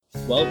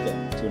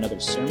welcome to another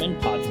sermon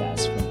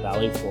podcast from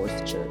Valley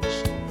Fourth Church.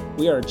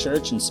 We are a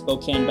church in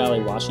Spokane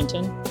Valley,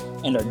 Washington,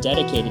 and are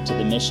dedicated to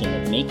the mission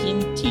of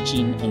making,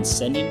 teaching, and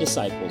sending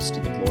disciples to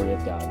the glory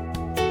of God.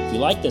 If you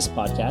like this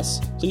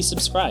podcast, please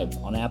subscribe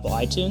on Apple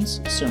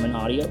iTunes, Sermon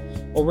Audio,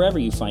 or wherever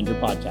you find your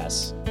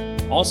podcasts.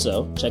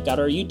 Also, check out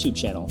our YouTube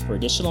channel for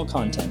additional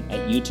content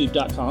at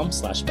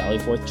youtube.com/Valley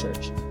Fourth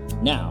Church.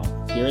 Now,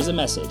 here is a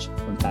message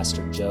from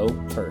Pastor Joe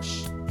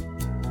Hirsch.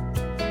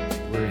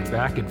 We're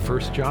back in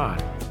 1 John.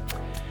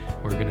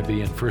 We're going to be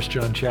in 1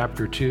 John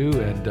chapter 2,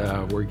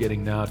 and we're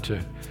getting now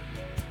to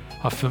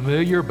a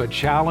familiar but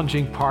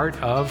challenging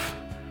part of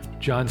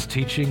John's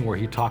teaching where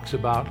he talks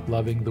about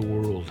loving the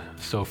world.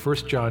 So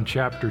 1 John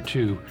chapter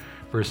 2,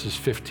 verses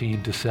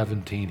 15 to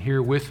 17.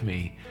 Hear with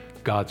me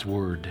God's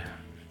word.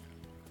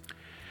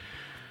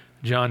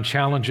 John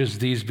challenges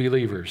these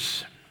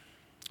believers.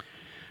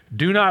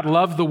 Do not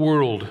love the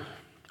world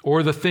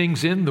or the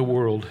things in the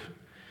world.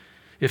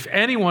 If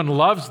anyone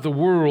loves the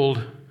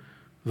world,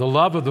 the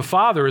love of the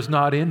Father is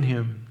not in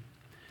him.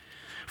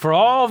 For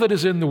all that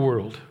is in the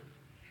world,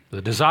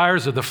 the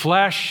desires of the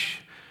flesh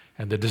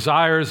and the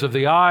desires of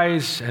the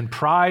eyes and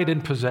pride in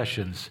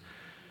possessions,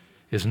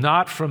 is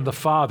not from the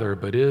Father,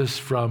 but is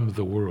from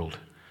the world.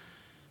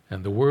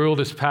 And the world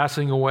is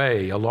passing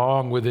away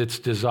along with its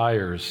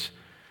desires.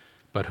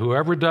 But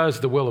whoever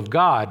does the will of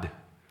God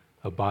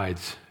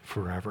abides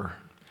forever.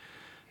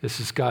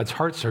 This is God's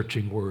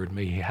heart-searching word.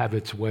 May it have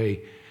its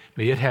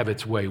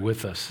way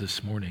with us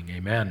this morning.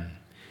 Amen.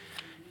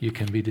 You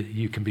can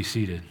be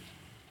seated.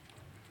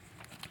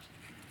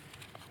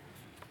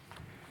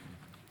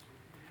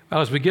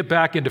 Well, as we get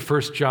back into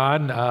 1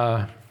 John,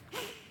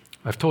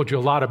 I've told you a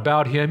lot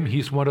about him.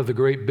 He's one of the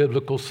great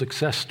biblical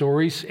success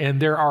stories, and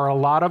there are a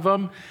lot of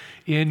them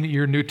in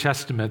your New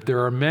Testament.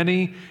 There are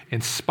many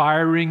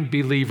inspiring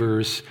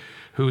believers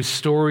whose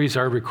stories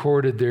are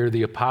recorded there,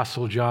 the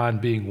Apostle John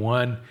being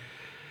one.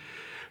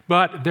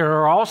 But there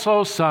are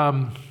also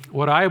some,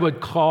 what I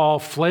would call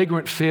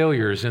flagrant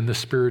failures in the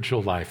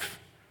spiritual life.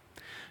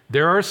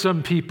 There are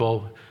some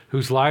people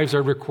whose lives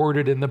are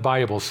recorded in the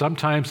Bible,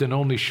 sometimes in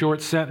only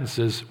short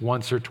sentences,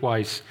 once or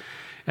twice,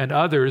 and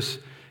others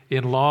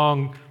in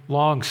long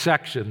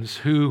sections,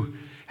 who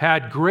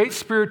had great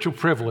spiritual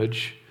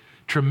privilege,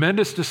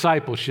 tremendous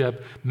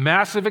discipleship,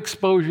 massive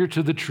exposure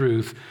to the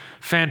truth,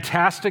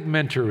 fantastic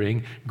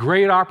mentoring,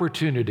 great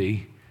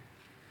opportunity,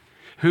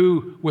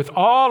 who, with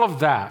all of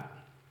that,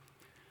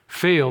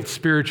 failed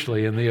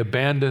spiritually and they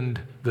abandoned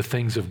the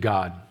things of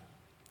God.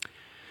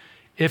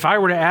 If I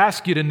were to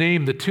ask you to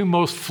name the two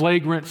most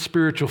flagrant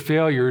spiritual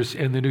failures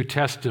in the New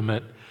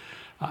Testament,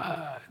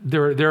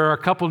 there are a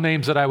couple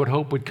names that I would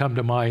hope would come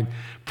to mind.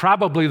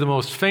 Probably the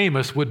most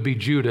famous would be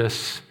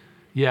Judas,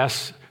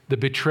 yes, the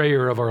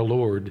betrayer of our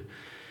Lord.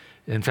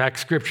 In fact,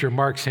 Scripture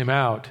marks him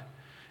out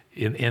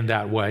in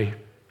that way.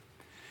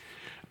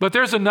 But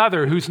there's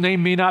another whose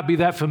name may not be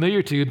that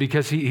familiar to you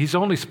because he's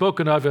only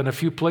spoken of in a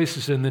few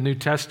places in the New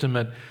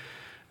Testament,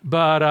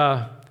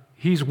 but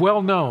he's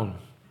well known.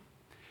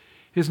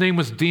 His name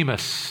was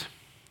Demas.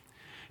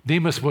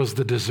 Demas was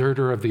the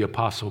deserter of the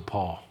Apostle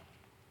Paul.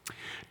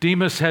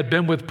 Demas had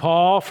been with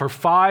Paul for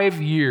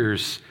 5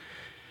 years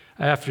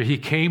after he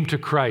came to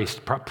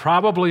Christ,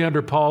 probably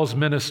under Paul's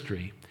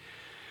ministry.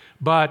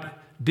 But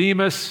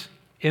Demas,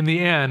 in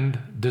the end,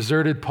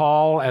 deserted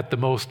Paul at the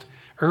most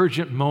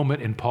urgent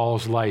moment in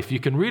Paul's life. You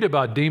can read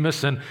about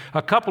Demas in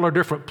a couple of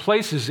different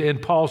places in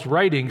Paul's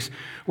writings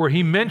where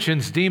he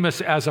mentions Demas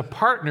as a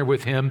partner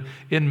with him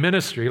in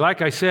ministry.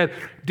 Like I said,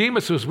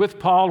 Demas was with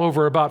Paul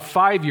over about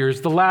 5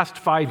 years, the last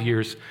 5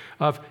 years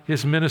of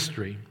his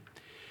ministry.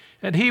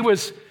 And he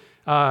was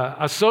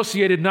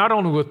associated not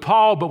only with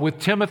Paul, but with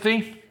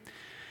Timothy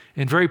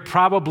and very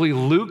probably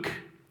Luke.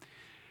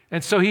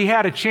 And so he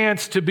had a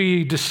chance to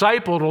be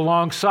discipled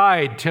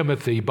alongside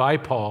Timothy by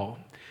Paul.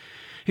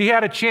 He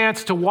had a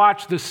chance to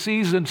watch the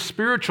seasoned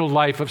spiritual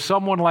life of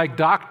someone like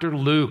Dr.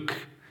 Luke.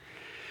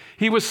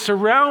 He was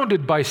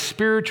surrounded by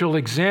spiritual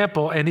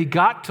example, and he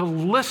got to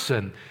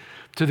listen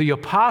to the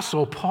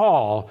Apostle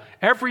Paul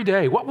every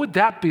day. What would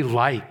that be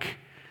like?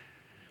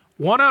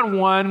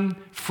 One-on-one,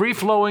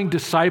 free-flowing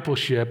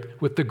discipleship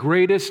with the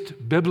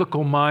greatest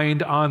biblical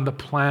mind on the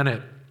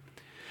planet.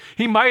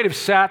 He might have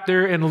sat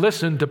there and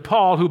listened to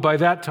Paul, who by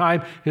that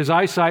time his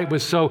eyesight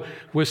was so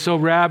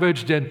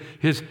ravaged and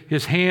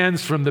his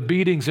hands from the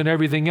beatings and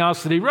everything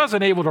else that he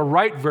wasn't able to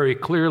write very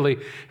clearly.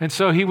 And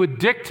so he would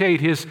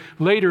dictate his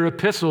later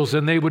epistles,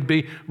 and they would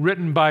be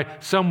written by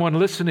someone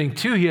listening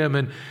to him.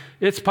 And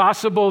it's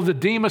possible that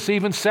Demas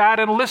even sat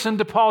and listened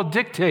to Paul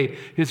dictate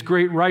his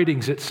great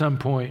writings at some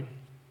point.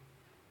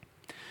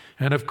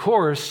 And of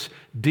course,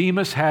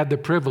 Demas had the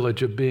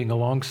privilege of being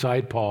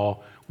alongside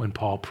Paul when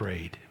Paul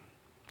prayed.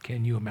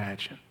 Can you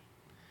imagine?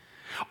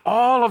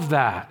 All of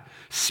that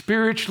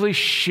spiritually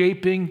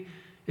shaping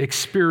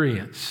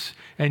experience.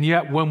 And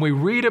yet when we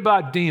read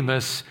about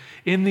Demas,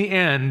 in the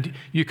end,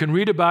 you can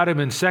read about him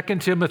in 2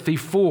 Timothy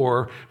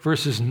 4,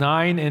 verses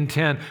 9 and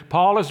 10.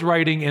 Paul is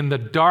writing in the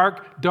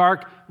dark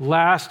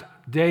last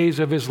days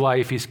of his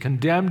life. He's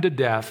condemned to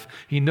death.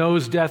 He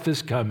knows death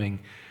is coming.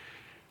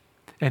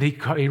 And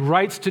he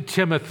writes to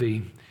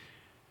Timothy,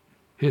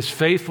 his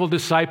faithful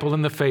disciple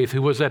in the faith,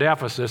 who was at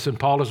Ephesus, and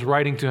Paul is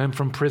writing to him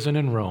from prison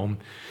in Rome.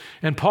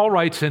 And Paul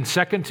writes in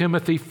 2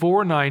 Timothy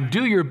 4:9,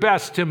 "Do your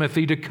best,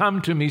 Timothy, to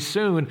come to me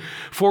soon,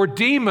 for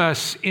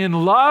Demas,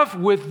 in love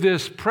with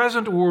this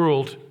present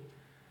world,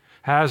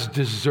 has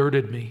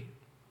deserted me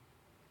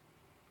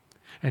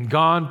and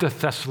gone to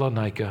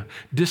Thessalonica,"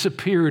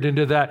 disappeared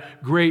into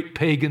that great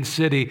pagan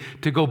city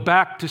to go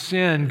back to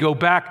sin, go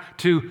back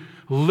to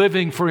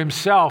living for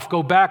himself,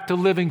 go back to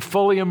living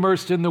fully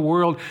immersed in the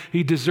world.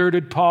 He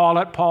deserted Paul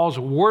at Paul's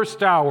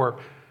worst hour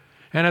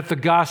and at the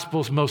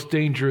gospel's most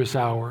dangerous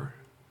hour.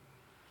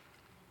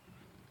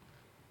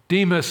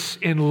 Demas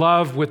in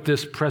love with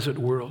this present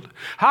world.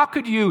 How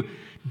could you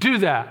do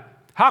that?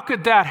 How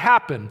could that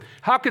happen?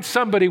 How could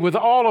somebody with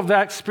all of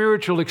that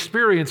spiritual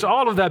experience,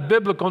 all of that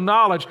biblical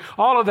knowledge,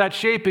 all of that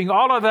shaping,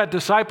 all of that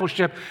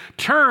discipleship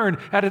turn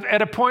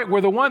at a point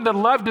where the one that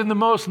loved him the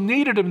most,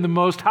 needed him the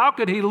most? How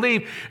could he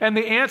leave? And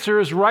the answer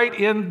is right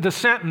in the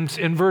sentence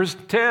in verse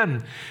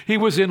 10. He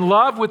was in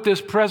love with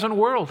this present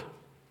world.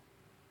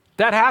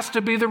 That has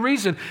to be the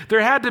reason.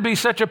 There had to be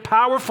such a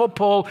powerful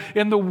pull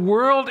in the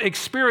world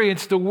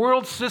experience, the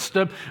world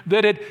system,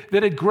 that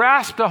it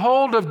grasped a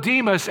hold of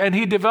Demas, and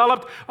he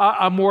developed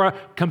a more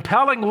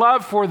compelling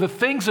love for the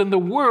things in the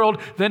world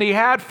than he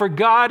had for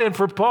God and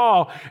for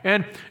Paul.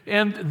 And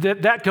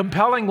that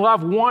compelling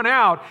love won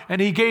out, and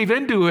he gave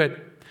into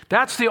it.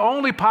 That's the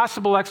only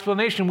possible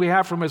explanation we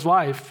have from his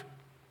life.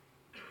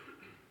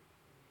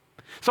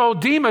 So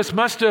Demas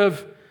must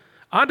have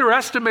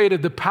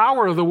underestimated the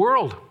power of the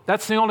world.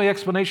 That's the only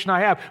explanation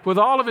I have. With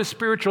all of his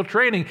spiritual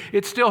training,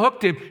 it still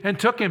hooked him and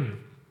took him.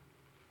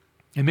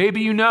 And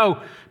maybe you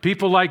know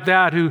people like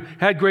that who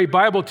had great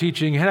Bible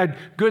teaching, had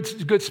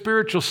good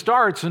spiritual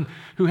starts, and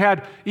who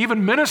had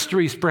even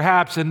ministries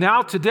perhaps. And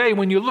now today,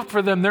 when you look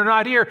for them, they're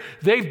not here.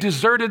 They've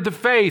deserted the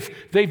faith.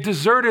 They've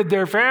deserted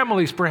their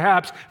families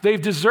perhaps.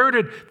 They've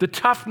deserted the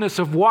toughness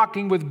of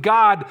walking with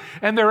God.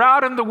 And they're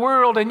out in the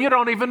world, and you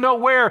don't even know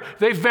where.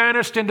 They've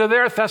vanished into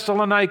their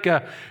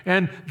Thessalonica,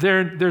 and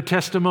their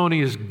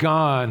testimony is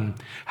gone.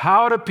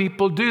 How do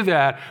people do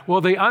that? Well,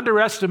 they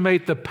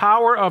underestimate the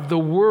power of the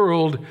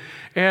world,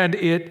 and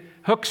it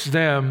hooks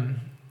them.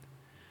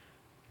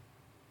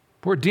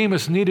 Poor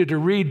Demas needed to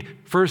read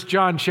 1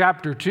 John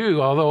chapter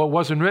 2, although it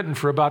wasn't written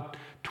for about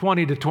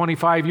 20 to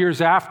 25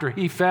 years after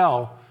he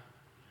fell.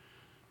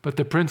 But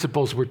the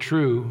principles were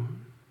true.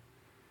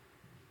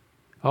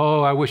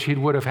 Oh, I wish he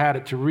would have had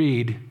it to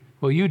read.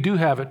 Well, you do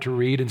have it to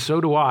read, and so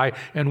do I,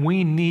 and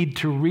we need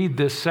to read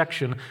this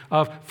section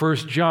of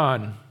 1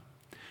 John.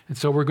 And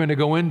so we're going to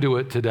go into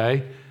it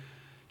today.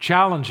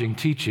 Challenging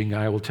teaching,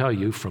 I will tell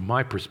you, from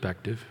my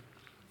perspective.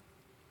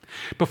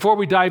 Before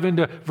we dive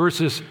into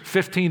verses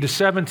 15 to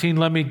 17,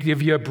 let me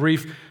give you a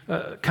brief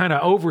kind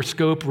of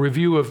overscope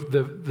review of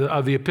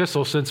the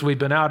epistle, since we've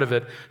been out of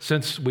it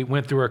since we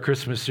went through our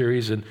Christmas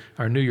series and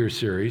our New Year's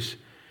series.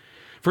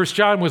 1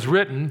 John was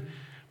written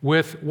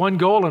with one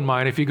goal in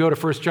mind. If you go to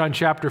 1 John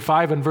chapter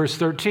 5 and verse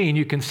 13,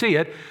 you can see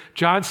it.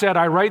 John said,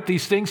 "I write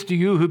these things to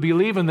you who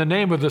believe in the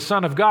name of the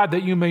Son of God,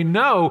 that you may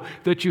know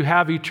that you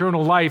have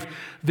eternal life."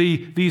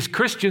 These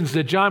Christians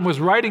that John was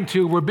writing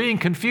to were being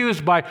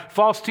confused by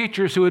false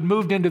teachers who had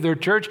moved into their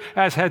church,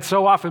 as had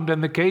so often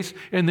been the case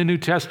in the New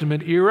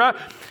Testament era.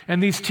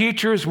 And these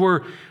teachers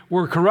were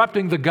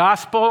corrupting the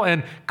gospel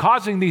and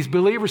causing these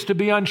believers to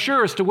be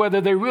unsure as to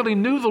whether they really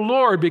knew the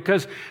Lord,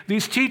 because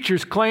these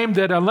teachers claimed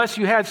that unless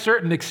you had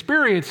certain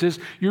experiences,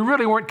 you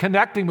really weren't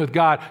connecting with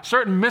God.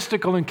 Certain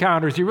mystical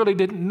encounters, you really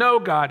didn't know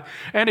God.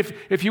 And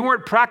if you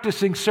weren't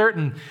practicing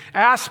certain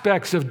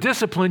aspects of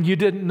discipline, you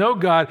didn't know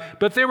God.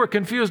 But they were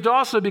confused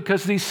also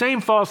because these same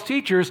false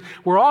teachers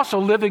were also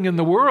living in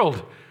the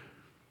world.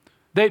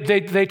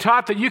 They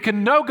taught that you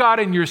can know God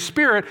in your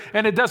spirit,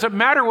 and it doesn't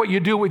matter what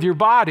you do with your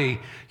body.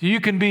 You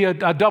can be a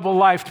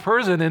double-lifed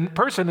person,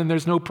 and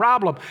there's no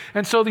problem.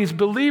 And so these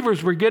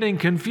believers were getting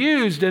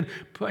confused,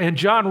 and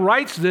John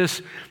writes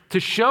this to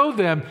show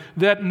them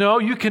that no,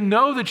 you can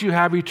know that you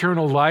have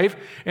eternal life,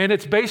 and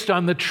it's based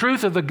on the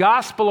truth of the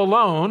gospel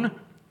alone.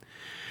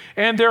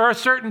 And there are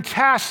certain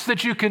tests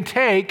that you can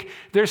take.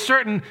 There's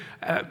certain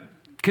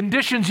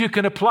conditions you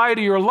can apply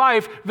to your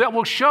life that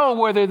will show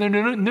whether the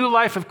new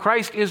life of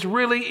Christ is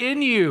really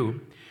in you.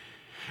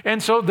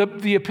 And so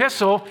the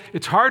epistle,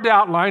 it's hard to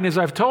outline, as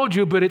I've told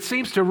you, but it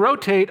seems to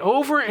rotate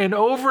over and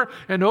over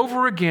and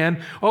over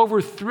again over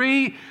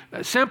three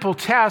simple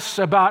tests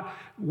about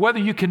whether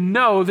you can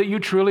know that you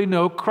truly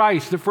know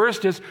Christ. The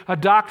first is a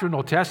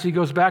doctrinal test. He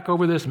goes back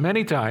over this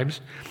many times.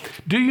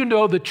 Do you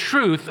know the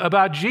truth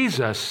about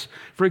Jesus?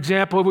 For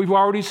example, we've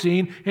already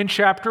seen in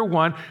chapter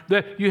 1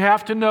 that you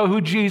have to know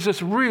who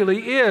Jesus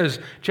really is.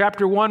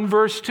 Chapter 1,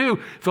 verse 2,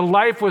 the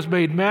life was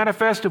made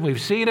manifest, and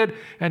we've seen it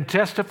and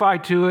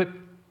testified to it.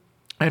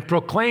 and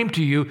proclaim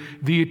to you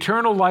the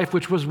eternal life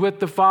which was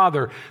with the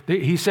Father.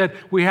 He said,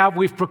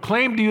 we've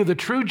proclaimed to you the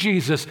true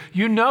Jesus.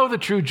 You know the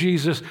true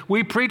Jesus.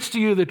 We preach to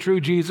you the true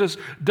Jesus.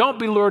 Don't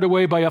be lured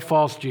away by a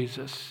false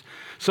Jesus.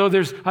 So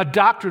there's a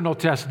doctrinal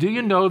test. Do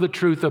you know the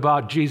truth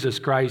about Jesus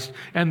Christ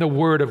and the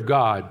Word of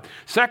God?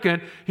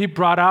 Second, he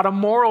brought out a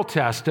moral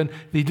test, and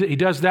he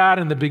does that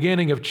in the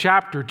beginning of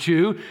chapter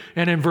 2.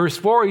 And in verse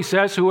 4, he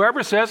says,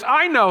 whoever says,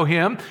 I know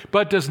him,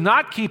 but does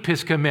not keep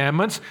his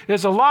commandments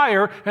is a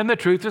liar, and the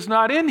truth is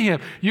not in him.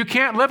 You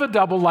can't live a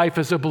double life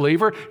as a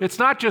believer. It's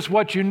not just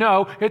what you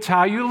know, it's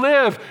how you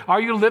live.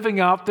 Are you living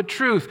out the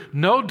truth?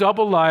 No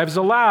double lives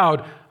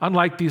allowed,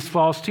 unlike these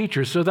false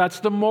teachers. So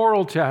that's the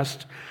moral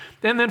test.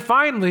 And then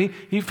finally,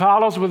 he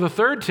follows with a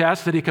third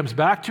test that he comes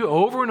back to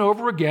over and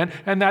over again,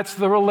 and that's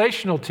the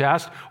relational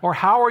test, or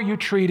how are you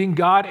treating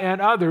God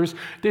and others?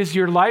 Is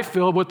your life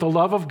filled with the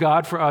love of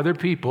God for other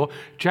people?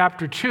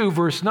 Chapter 2,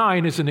 verse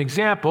 9 is an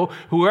example.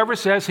 Whoever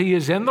says he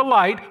is in the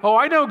light, oh,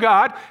 I know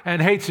God, and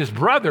hates his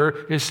brother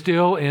is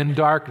still in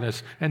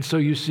darkness. And so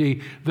you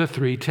see the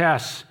three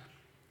tests.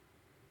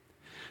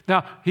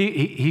 Now,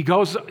 he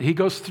goes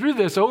through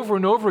this over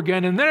and over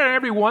again, and then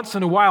every once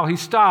in a while he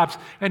stops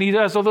and he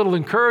does a little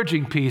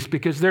encouraging piece,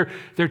 because they're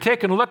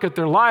taking a look at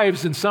their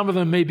lives, and some of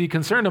them may be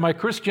concerned, am I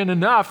Christian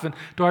enough? And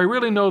do I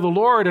really know the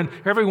Lord? And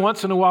every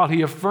once in a while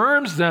he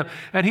affirms them,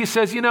 and he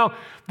says,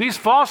 these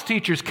false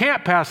teachers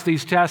can't pass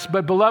these tests,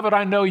 but beloved,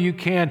 I know you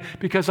can,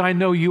 because I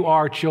know you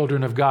are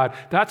children of God.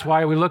 That's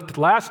why we looked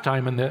last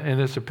time in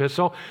this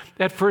epistle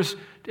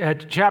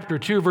at chapter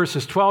 2,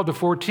 verses 12 to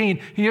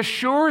 14, he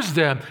assures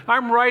them,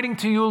 I'm writing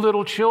to you,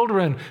 little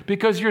children,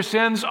 because your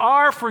sins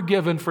are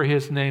forgiven for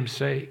his name's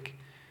sake.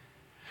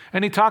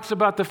 And he talks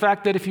about the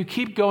fact that if you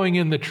keep going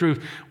in the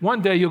truth,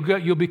 one day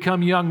you'll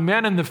become young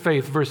men in the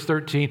faith, verse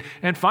 13,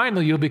 and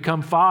finally you'll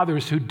become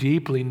fathers who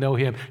deeply know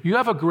him. You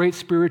have a great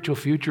spiritual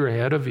future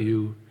ahead of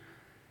you.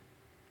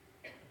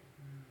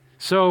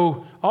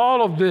 So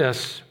all of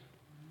this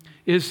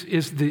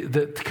is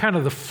the kind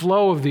of the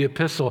flow of the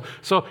epistle.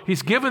 So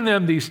he's given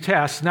them these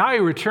tests. Now he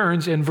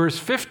returns in verse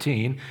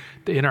 15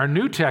 in our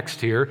new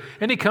text here,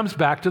 and he comes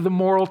back to the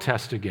moral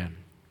test again.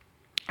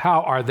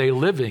 How are they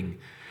living?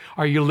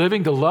 Are you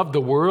living to love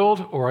the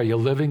world, or are you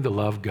living to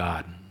love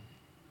God?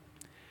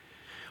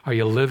 Are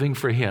you living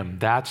for him?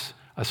 That's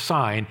a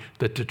sign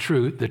that the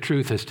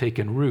truth has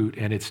taken root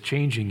and it's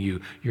changing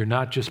you. You're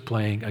not just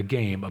playing a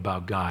game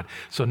about God.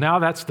 So now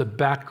that's the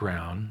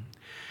background.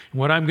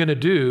 What I'm going to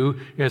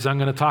do is I'm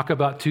going to talk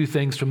about two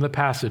things from the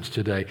passage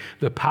today.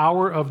 The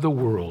power of the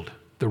world,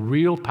 the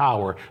real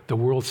power the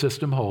world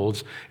system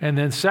holds. And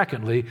then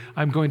secondly,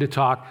 I'm going to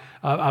talk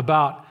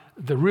about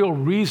the real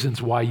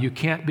reasons why you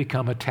can't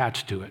become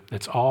attached to it.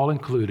 It's all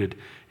included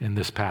in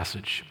this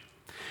passage.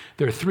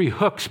 There are three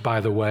hooks, by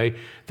the way,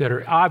 that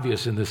are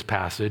obvious in this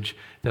passage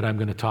that I'm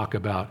going to talk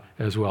about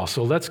as well.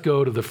 So let's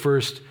go to the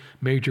first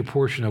major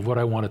portion of what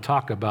I want to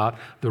talk about,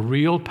 the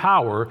real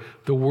power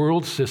the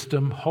world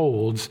system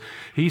holds.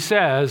 He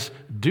says,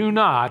 do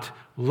not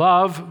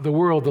love the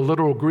world. The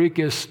literal Greek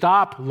is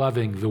stop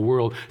loving the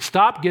world.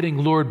 Stop getting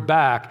lured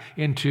back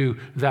into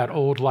that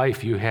old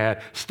life you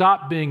had.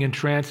 Stop being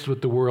entranced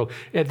with the world.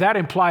 That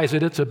implies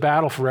that it's a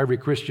battle for every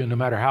Christian, no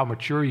matter how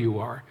mature you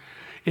are.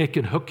 It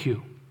can hook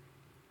you.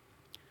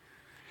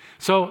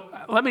 So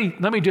let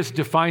me just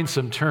define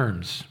some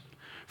terms.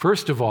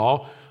 First of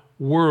all,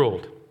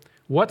 world.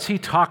 What's he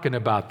talking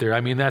about there?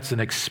 I mean, that's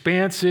an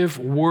expansive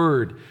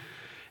word.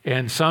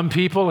 And some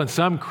people and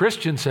some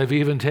Christians have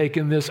even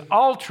taken this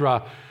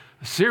ultra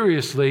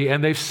seriously,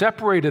 and they've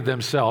separated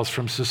themselves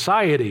from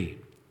society.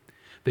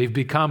 They've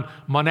become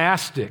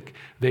monastic.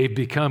 They've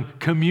become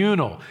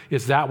communal.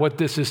 Is that what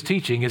this is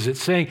teaching? Is it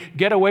saying,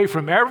 get away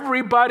from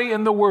everybody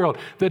in the world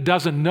that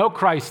doesn't know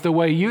Christ the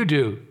way you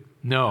do?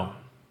 No.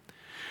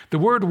 The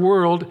word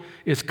world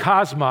is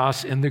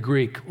cosmos in the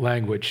Greek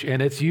language,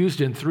 and it's used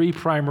in three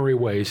primary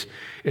ways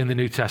in the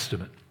New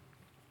Testament.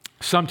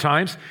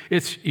 Sometimes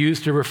it's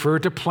used to refer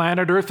to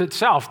planet Earth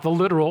itself, the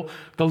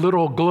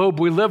literal globe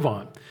we live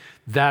on.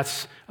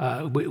 That's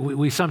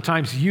we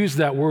sometimes use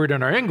that word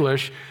in our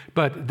English,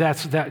 but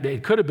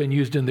it could have been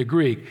used in the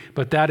Greek,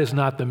 but that is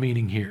not the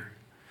meaning here.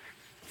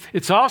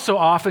 It's also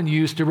often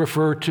used to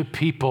refer to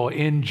people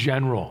in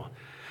general.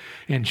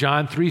 In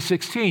John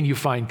 3:16, you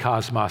find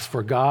cosmos,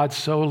 for God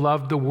so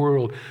loved the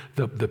world,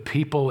 the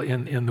people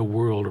in the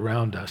world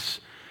around us.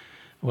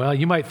 Well,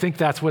 you might think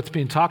that's what's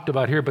being talked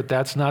about here, but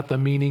that's not the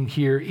meaning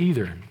here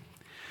either.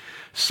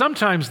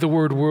 Sometimes the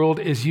word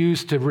world is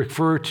used to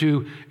refer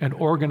to an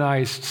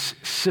organized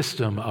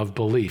system of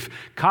belief.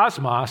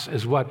 Cosmos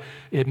is what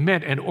it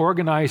meant, an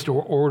organized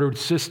or ordered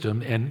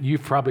system, and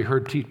you've probably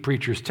heard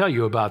preachers tell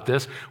you about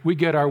this. We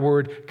get our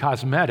word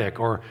cosmetic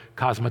or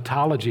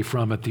cosmetology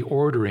from it, the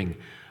ordering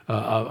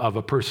of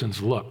a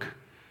person's look.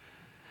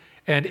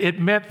 And it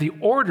meant the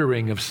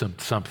ordering of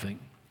something.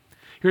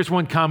 Here's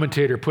one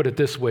commentator put it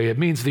this way. It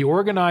means the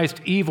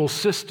organized evil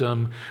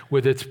system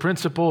with its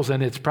principles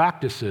and its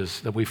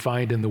practices that we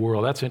find in the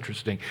world. That's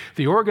interesting.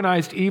 The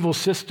organized evil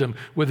system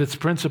with its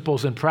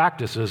principles and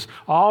practices,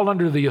 all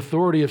under the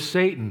authority of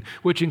Satan,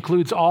 which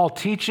includes all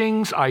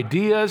teachings,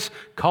 ideas,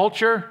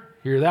 culture,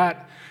 hear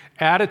that,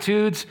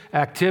 attitudes,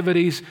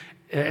 activities,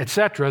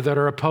 etc., that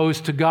are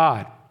opposed to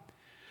God.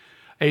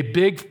 A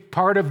big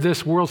part of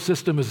this world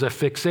system is a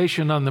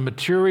fixation on the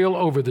material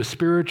over the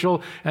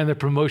spiritual and the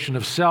promotion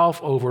of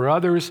self over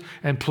others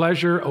and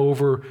pleasure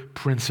over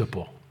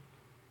principle.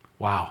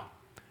 Wow.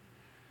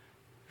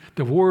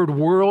 The word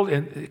world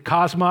and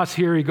cosmos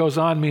here, he goes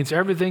on, means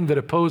everything that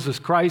opposes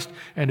Christ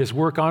and his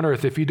work on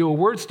earth. If you do a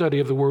word study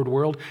of the word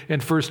world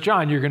in 1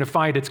 John, you're going to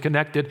find it's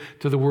connected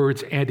to the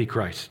words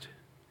Antichrist.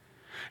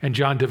 And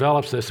John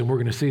develops this, and we're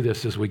going to see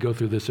this as we go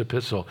through this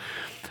epistle.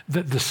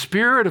 The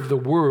spirit of the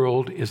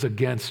world is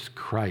against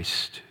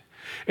Christ.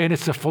 And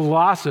it's a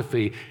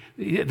philosophy.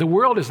 The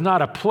world is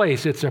not a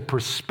place, it's a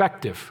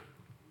perspective.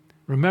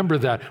 Remember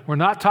that. We're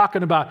not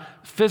talking about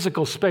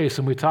physical space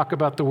when we talk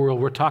about the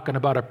world. We're talking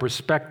about a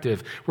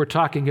perspective. We're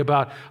talking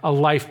about a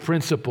life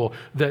principle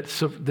that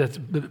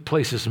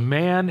places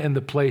man in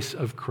the place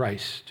of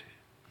Christ.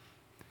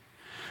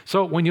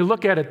 So when you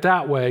look at it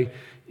that way,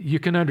 you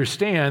can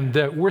understand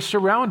that we're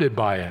surrounded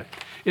by it.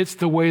 It's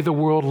the way the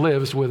world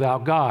lives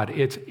without God.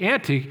 It's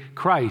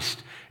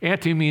anti-Christ.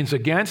 Anti means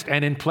against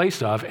and in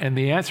place of, and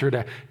the answer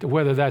to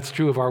whether that's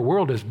true of our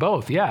world is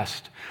both.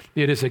 Yes,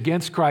 it is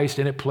against Christ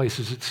and it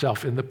places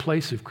itself in the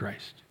place of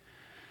Christ.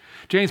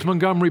 James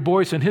Montgomery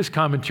Boyce, in his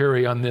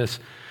commentary on this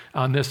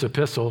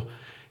epistle,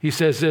 he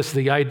says this: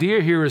 the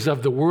idea here is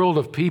of the world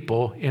of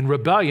people in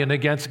rebellion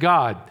against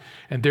God,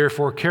 and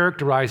therefore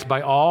characterized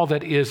by all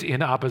that is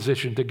in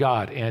opposition to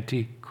God,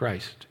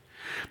 anti-Christ.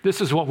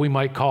 This is what we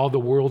might call the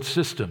world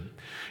system.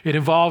 It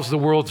involves the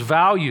world's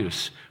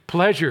values,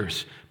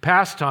 pleasures,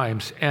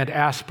 pastimes, and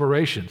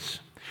aspirations.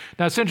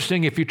 Now, it's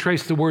interesting if you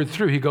trace the word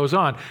through, he goes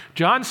on.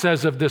 John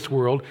says of this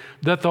world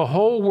that the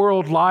whole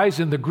world lies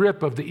in the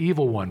grip of the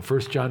evil one,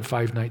 1 John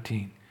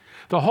 5:19.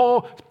 The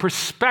whole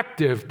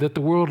perspective that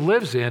the world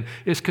lives in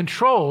is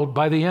controlled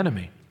by the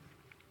enemy.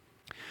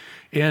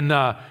 In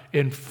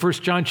 1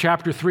 John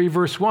chapter 3,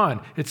 verse 1,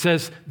 it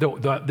says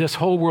this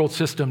whole world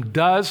system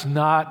does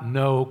not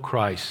know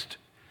Christ.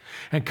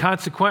 And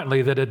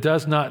consequently, that it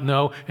does not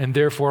know and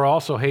therefore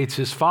also hates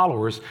his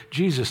followers.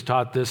 Jesus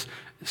taught this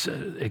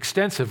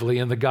extensively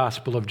in the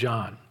Gospel of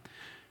John.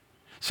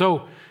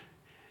 So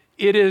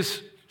it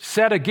is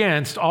set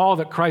against all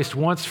that Christ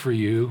wants for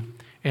you,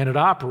 and it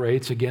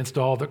operates against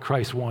all that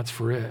Christ wants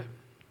for it.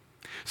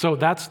 So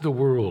that's the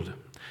world.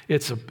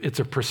 It's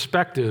a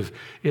perspective.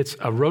 It's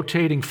a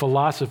rotating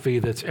philosophy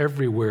that's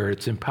everywhere.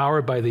 It's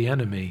empowered by the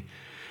enemy.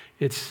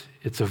 It's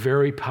a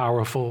very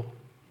powerful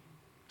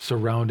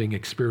surrounding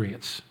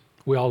experience.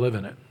 We all live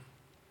in it.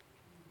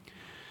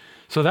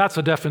 So that's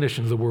a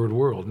definition of the word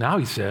world. Now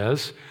he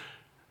says,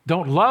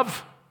 don't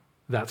love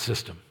that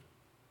system.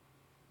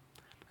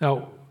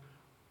 Now,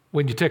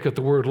 when you take out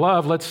the word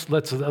love, let's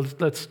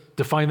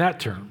define that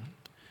term.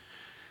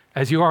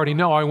 As you already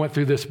know, I went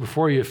through this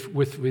before you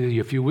with you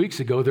a few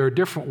weeks ago. There are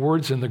different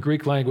words in the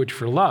Greek language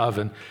for love,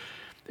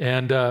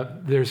 and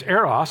there's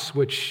eros,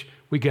 which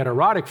we get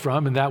erotic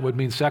from, and that would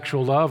mean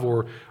sexual love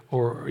or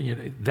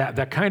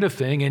that kind of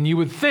thing. And you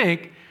would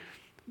think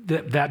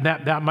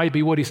that might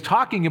be what he's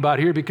talking about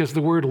here, because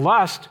the word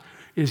lust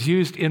is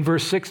used in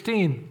verse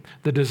 16.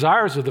 The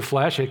desires of the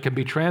flesh, it can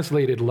be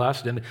translated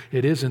lust, and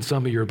it is in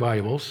some of your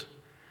Bibles.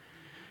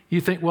 You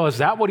think, well, is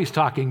that what he's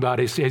talking about?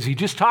 Is he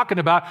just talking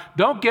about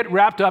don't get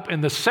wrapped up in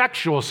the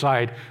sexual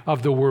side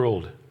of the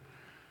world?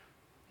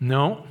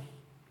 No,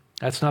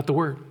 that's not the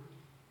word.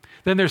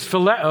 Then there's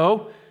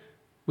phileo.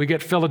 We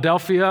get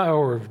Philadelphia,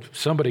 or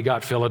somebody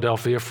got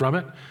Philadelphia from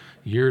it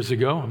years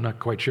ago. I'm not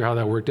quite sure how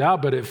that worked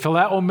out, but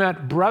phileo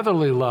meant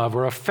brotherly love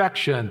or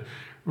affection,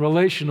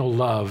 relational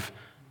love,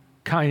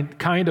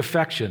 kind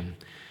affection.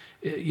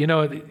 You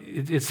know,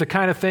 it's the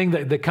kind of thing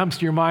that comes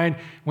to your mind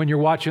when you're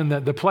watching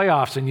the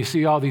playoffs and you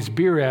see all these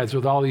beer ads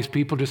with all these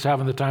people just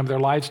having the time of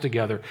their lives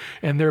together,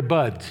 and they're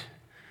buds.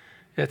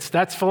 That's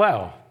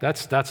phileo.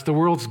 That's the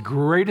world's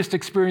greatest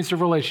experience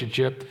of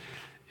relationship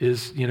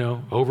is,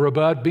 over a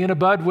bud, being a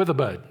bud with a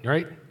bud,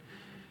 right?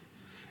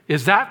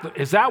 Is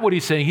that what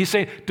he's saying? He's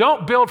saying,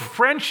 don't build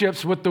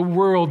friendships with the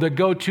world that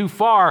go too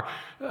far.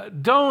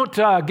 Don't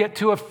get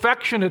too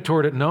affectionate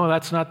toward it. No,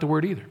 that's not the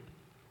word either.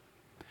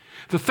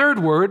 The third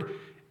word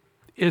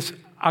is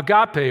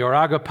agape, or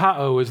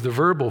agapao is the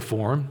verbal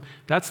form.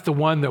 That's the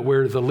one that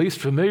we're the least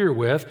familiar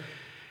with.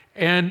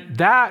 And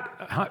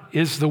that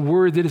is the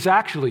word that is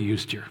actually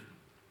used here.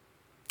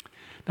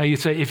 Now you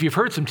say, if you've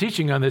heard some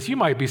teaching on this, you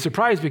might be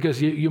surprised, because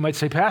you might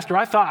say, Pastor,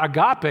 I thought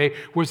agape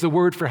was the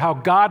word for how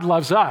God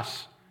loves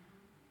us.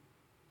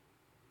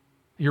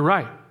 You're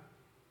right.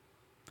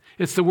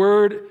 It's the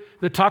word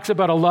that talks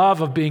about a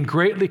love of being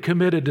greatly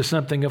committed to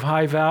something of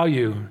high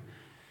value.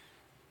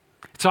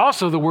 It's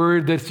also the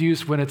word that's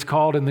used when it's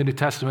called in the New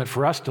Testament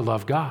for us to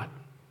love God.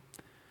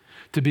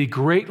 to be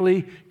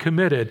greatly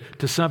committed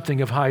to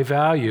something of high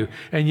value.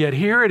 And yet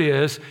here it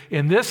is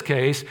in this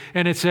case,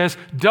 and it says,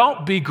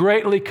 don't be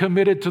greatly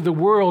committed to the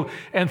world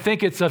and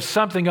think it's of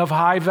something of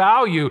high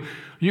value.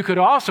 You could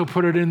also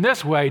put it in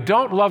this way,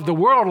 don't love the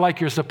world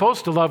like you're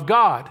supposed to love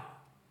God.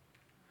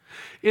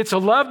 It's a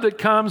love that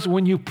comes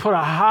when you put a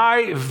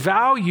high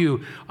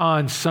value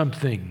on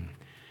something.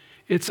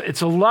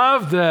 It's a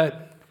love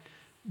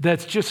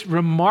that's just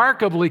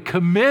remarkably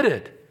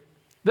committed.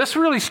 This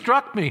really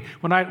struck me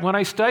when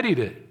I studied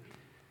it.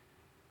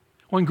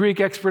 One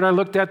Greek expert I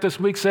looked at this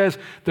week says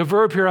the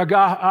verb here,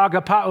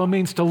 agapao,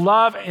 means to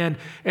love, and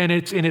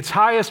it's in its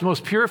highest,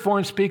 most pure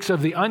form speaks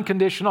of the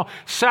unconditional,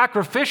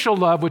 sacrificial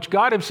love which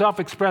God himself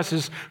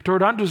expresses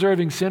toward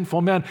undeserving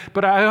sinful men.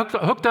 But I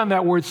hooked on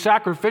that word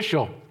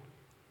sacrificial.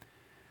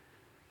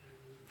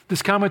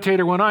 This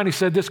commentator went on, he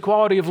said this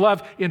quality of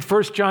love in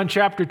 1 John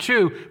chapter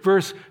 2,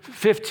 verse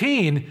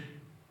 15,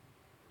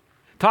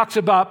 talks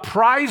about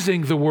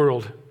prizing the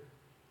world,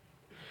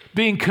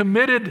 being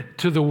committed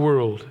to the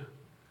world,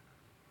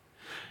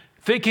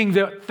 thinking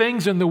that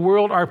things in the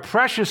world are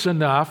precious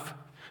enough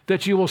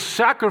that you will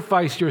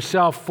sacrifice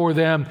yourself for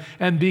them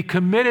and be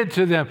committed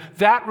to them.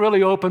 That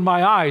really opened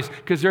my eyes,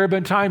 because there have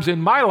been times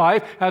in my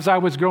life as I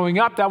was growing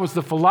up, that was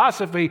the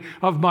philosophy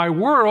of my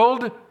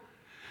world.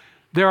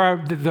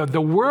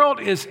 The world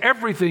is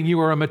everything. You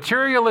are a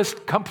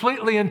materialist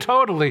completely and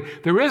totally.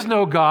 There is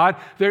no God.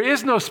 There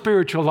is no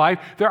spiritual life.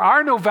 There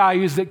are no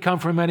values that come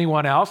from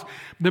anyone else.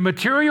 The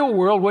material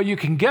world, what you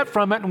can get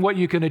from it and what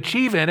you can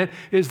achieve in it,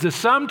 is the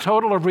sum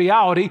total of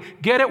reality.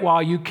 Get it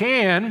while you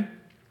can,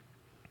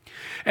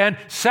 and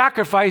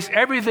sacrifice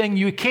everything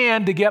you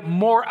can to get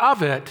more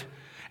of it.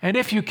 And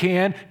if you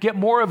can, get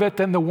more of it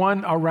than the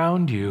one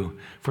around you,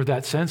 for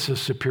that sense of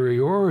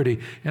superiority.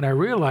 And I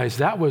realized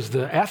that was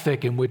the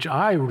ethic in which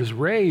I was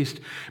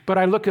raised. But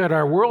I look at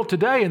our world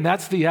today, and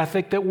that's the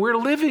ethic that we're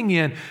living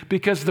in,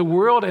 because the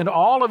world and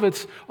all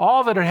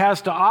that it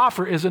has to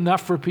offer is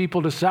enough for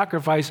people to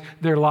sacrifice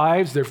their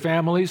lives, their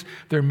families,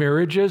 their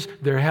marriages,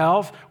 their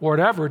health,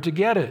 whatever, to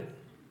get it.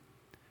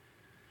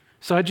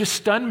 So it just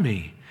stunned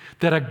me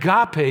that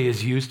agape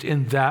is used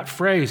in that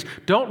phrase.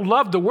 Don't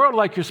love the world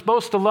like you're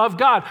supposed to love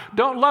God.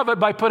 Don't love it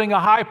by putting a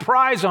high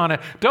price on it.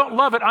 Don't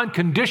love it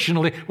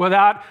unconditionally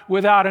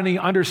without any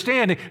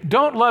understanding.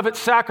 Don't love it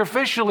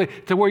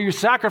sacrificially to where you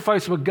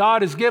sacrifice what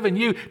God has given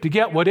you to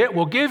get what it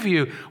will give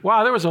you.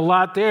 Wow, there was a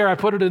lot there. I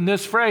put it in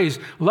this phrase.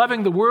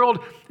 Loving the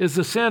world is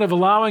the sin of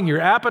allowing your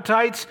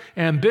appetites,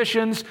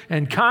 ambitions,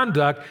 and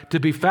conduct to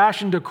be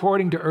fashioned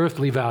according to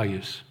earthly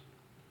values.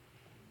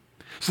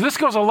 So this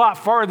goes a lot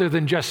farther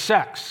than just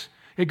sex.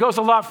 It goes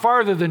a lot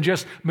farther than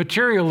just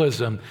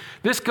materialism.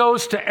 This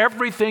goes to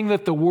everything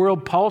that the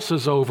world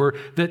pulses over,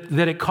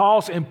 that it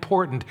calls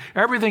important,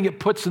 everything it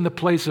puts in the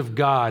place of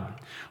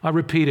God. I'll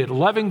repeat it.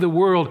 Loving the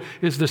world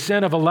is the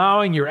sin of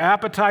allowing your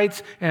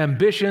appetites,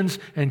 ambitions,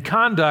 and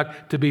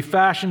conduct to be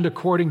fashioned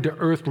according to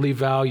earthly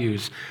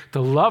values. To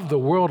love the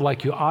world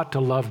like you ought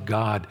to love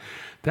God.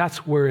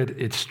 That's where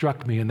it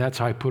struck me, and that's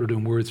how I put it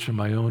in words from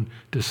my own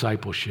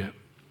discipleship.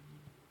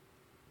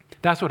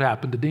 That's what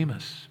happened to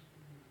Demas.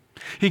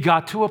 He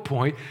got to a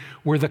point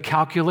where the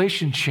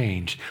calculation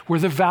changed,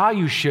 where the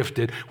value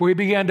shifted, where he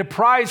began to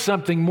prize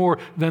something more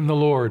than the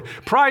Lord,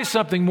 prize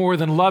something more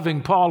than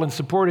loving Paul and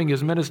supporting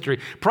his ministry,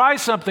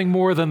 prize something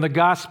more than the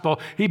gospel.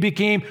 He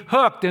became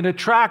hooked and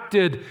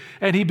attracted,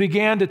 and he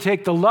began to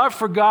take the love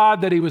for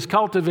God that he was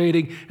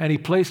cultivating, and he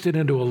placed it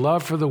into a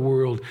love for the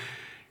world,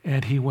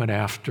 and he went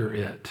after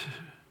it.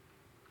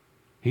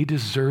 He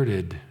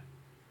deserted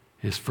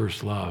his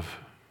first love.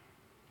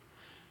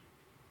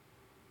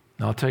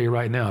 And I'll tell you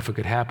right now, if it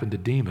could happen to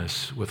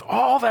Demas with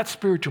all that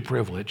spiritual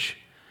privilege,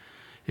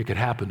 it could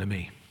happen to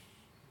me.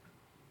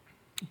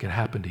 It could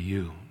happen to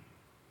you.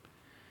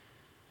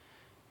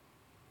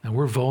 Now,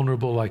 we're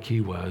vulnerable like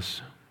he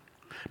was,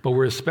 but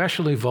we're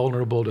especially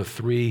vulnerable to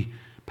three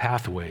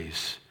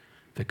pathways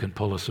that can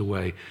pull us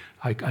away.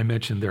 I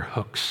mentioned they're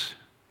hooks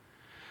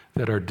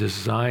that are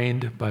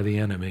designed by the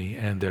enemy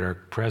and that are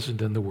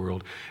present in the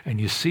world, and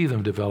you see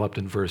them developed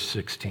in verse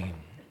 16.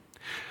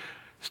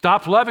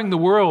 Stop loving the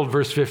world,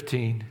 verse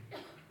 15.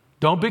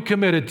 Don't be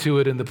committed to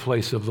it in the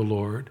place of the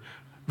Lord.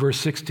 Verse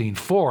 16,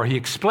 he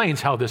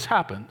explains how this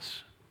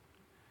happens.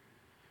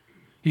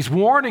 He's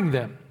warning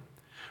them.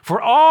 For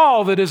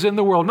all that is in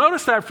the world.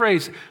 Notice that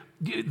phrase,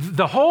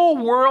 the whole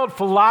world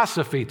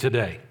philosophy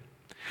today.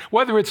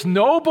 Whether it's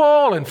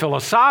noble and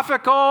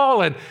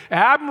philosophical and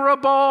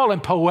admirable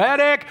and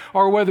poetic,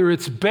 or whether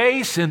it's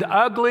base and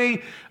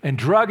ugly and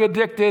drug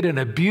addicted and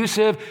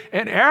abusive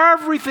and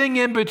everything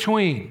in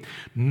between.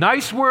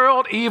 Nice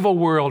world, evil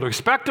world,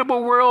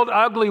 respectable world,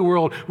 ugly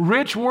world,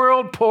 rich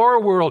world, poor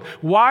world,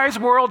 wise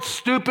world,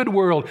 stupid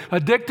world,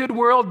 addicted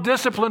world,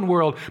 disciplined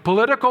world,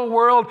 political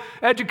world,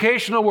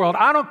 educational world.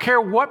 I don't care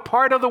what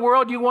part of the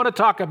world you want to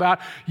talk about,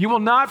 you will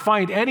not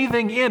find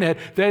anything in it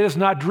that is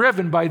not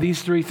driven by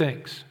these three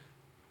things.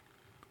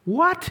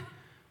 What?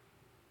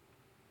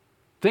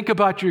 Think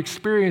about your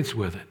experience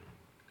with it.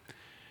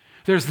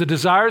 There's the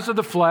desires of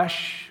the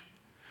flesh,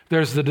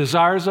 there's the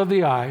desires of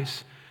the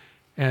eyes,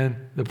 and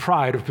the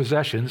pride of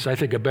possessions. I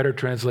think a better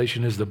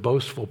translation is the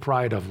boastful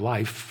pride of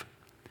life.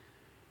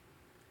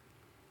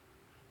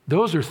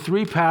 Those are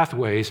three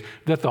pathways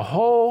that the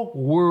whole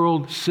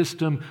world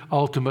system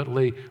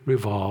ultimately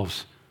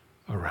revolves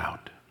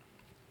around.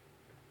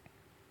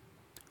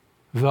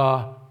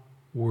 The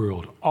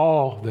world,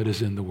 all that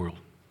is in the world.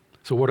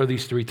 So what are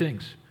these three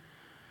things?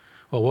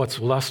 Well, what's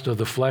lust of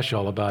the flesh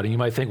all about? And you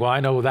might think, well,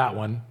 I know that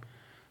one.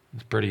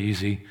 It's pretty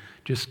easy.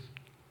 Just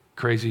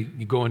crazy.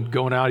 You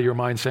going out of your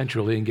mind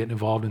sensually and getting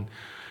involved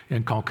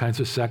in all kinds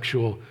of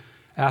sexual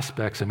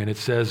aspects. I mean, it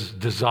says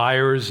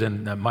desires,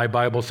 and my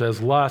Bible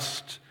says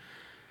lust.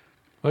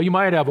 Well, you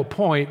might have a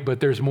point,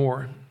 but there's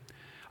more.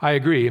 I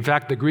agree. In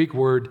fact, the Greek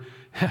word,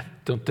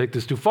 don't take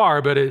this too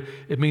far, but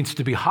it means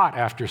to be hot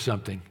after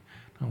something.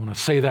 I don't want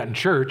to say that in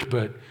church,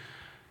 but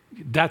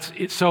that's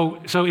it. So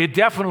it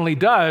definitely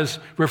does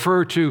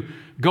refer to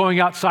going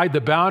outside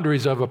the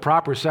boundaries of a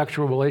proper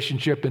sexual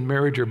relationship in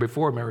marriage or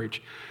before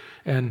marriage.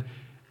 And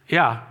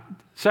yeah,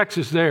 sex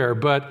is there,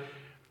 but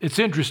it's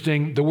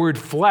interesting. The word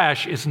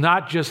flesh is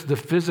not just the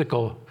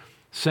physical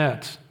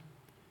sense.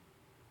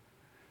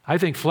 I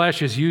think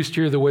flesh is used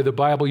here the way the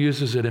Bible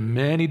uses it in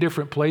many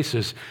different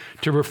places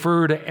to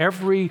refer to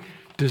every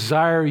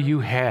desire you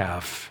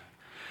have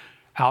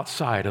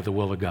outside of the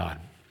will of God.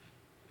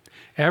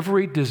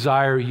 Every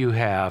desire you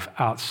have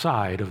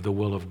outside of the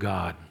will of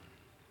God.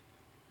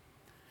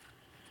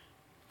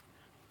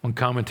 One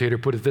commentator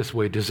put it this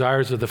way: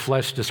 desires of the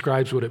flesh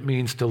describes what it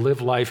means to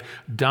live life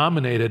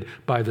dominated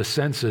by the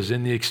senses.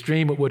 In the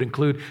extreme, it would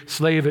include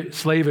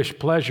slavish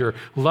pleasure,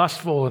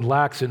 lustful and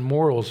lax in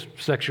morals,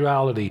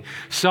 sexuality,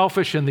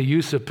 selfish in the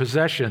use of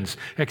possessions,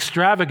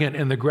 extravagant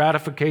in the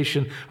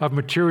gratification of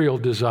material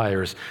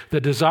desires.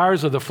 The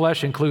desires of the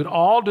flesh include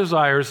all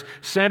desires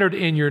centered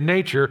in your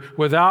nature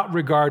without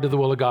regard to the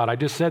will of God. I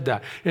just said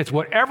that. It's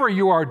whatever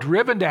you are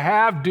driven to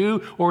have,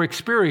 do, or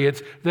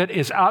experience that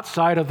is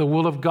outside of the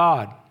will of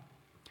God.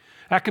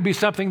 That could be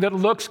something that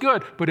looks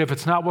good, but if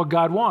it's not what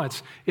God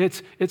wants,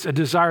 it's a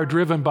desire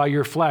driven by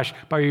your flesh,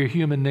 by your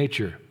human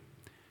nature.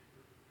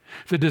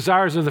 The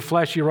desires of the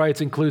flesh, he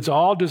writes, includes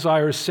all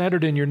desires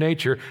centered in your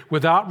nature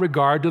without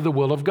regard to the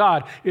will of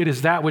God. It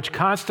is that which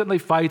constantly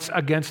fights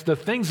against the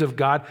things of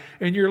God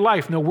in your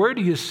life. Now, where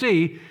do you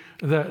see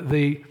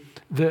the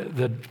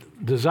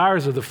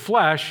desires of the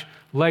flesh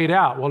laid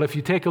out? Well, if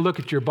you take a look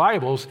at your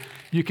Bibles,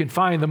 you can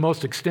find the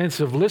most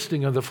extensive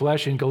listing of the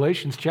flesh in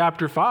Galatians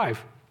chapter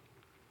 5.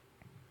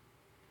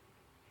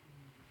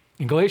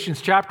 In Galatians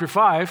chapter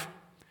 5,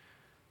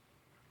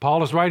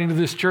 Paul is writing to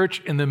this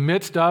church in the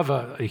midst of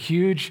a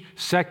huge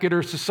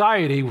secular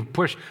society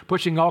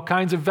pushing all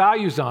kinds of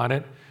values on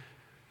it.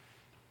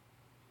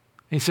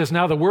 He says,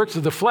 now the works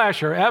of the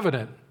flesh are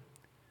evident.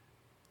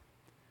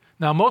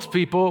 Now, most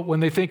people, when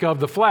they think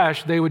of the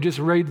flesh, they would just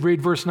read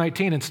verse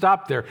 19 and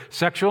stop there.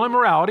 Sexual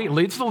immorality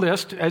leads the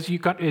list, as you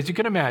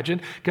can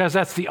imagine, because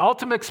that's the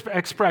ultimate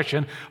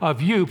expression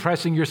of you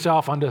pressing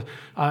yourself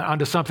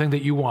onto something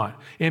that you want.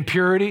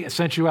 Impurity,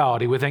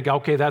 sensuality, we think,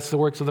 okay, that's the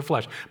works of the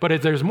flesh. But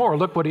if there's more,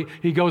 look what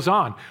he goes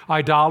on.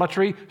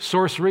 Idolatry,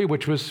 sorcery,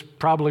 which was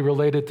probably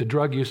related to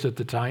drug use at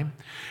the time,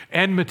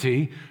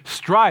 enmity,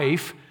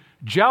 strife,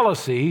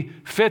 jealousy,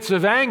 fits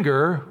of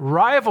anger,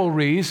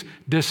 rivalries,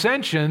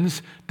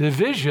 dissensions,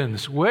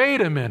 divisions.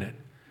 Wait a minute.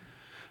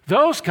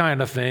 Those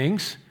kind of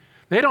things,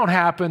 they don't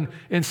happen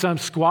in some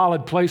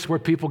squalid place where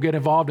people get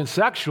involved in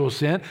sexual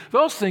sin.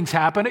 Those things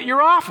happen at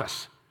your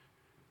office,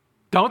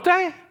 don't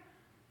they?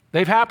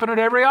 They've happened at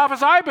every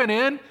office I've been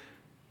in,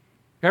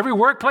 every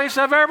workplace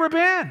I've ever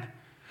been.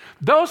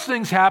 Those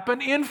things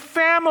happen in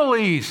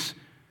families.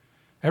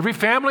 Every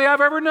family I've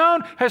ever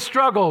known has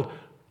struggled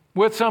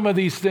with some of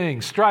these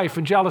things, strife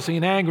and jealousy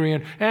and anger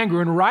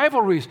and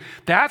rivalries.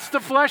 That's the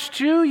flesh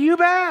too, you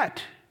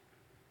bet.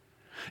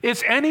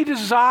 It's any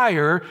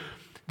desire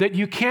that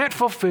you can't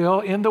fulfill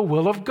in the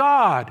will of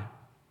God.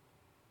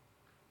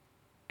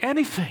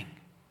 Anything.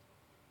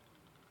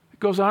 It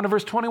goes on to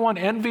verse 21,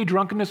 envy,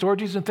 drunkenness,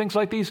 orgies, and things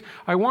like these.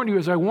 I warn you,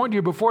 as I warned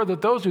you before,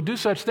 that those who do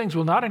such things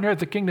will not inherit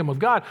the kingdom of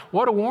God.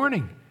 What a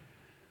warning.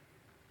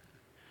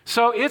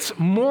 So it's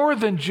more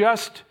than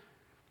just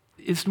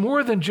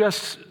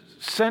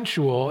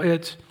sensual.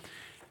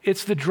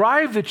 It's the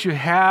drive that you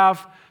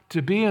have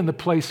to be in the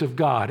place of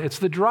God. It's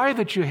the drive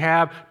that you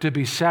have to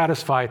be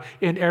satisfied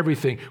in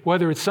everything,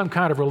 whether it's some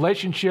kind of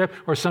relationship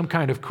or some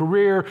kind of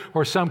career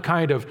or some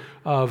kind of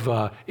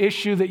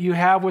issue that you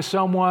have with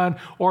someone,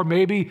 or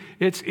maybe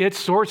it's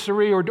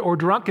sorcery or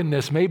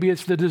drunkenness. Maybe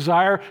it's the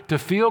desire to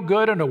feel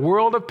good in a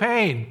world of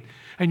pain.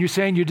 And you're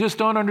saying, you just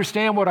don't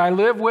understand what I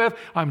live with.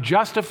 I'm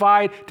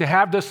justified to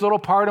have this little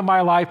part of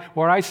my life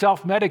where I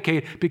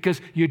self-medicate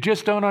because you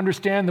just don't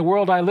understand the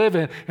world I live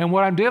in and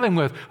what I'm dealing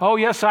with. Oh,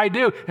 yes, I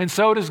do. And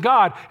so does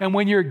God. And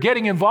when you're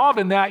getting involved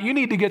in that, you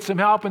need to get some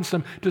help and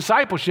some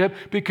discipleship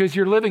because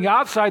you're living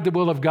outside the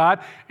will of God.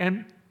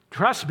 And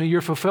trust me, you're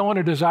fulfilling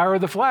a desire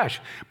of the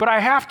flesh. But I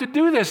have to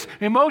do this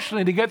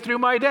emotionally to get through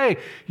my day.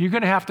 You're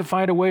going to have to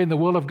find a way in the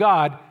will of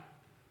God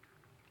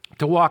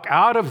to walk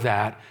out of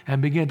that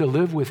and begin to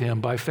live with Him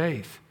by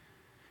faith.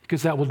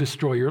 because that will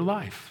destroy your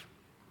life.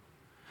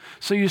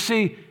 So you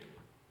see,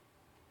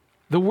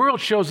 the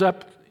world shows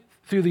up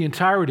through the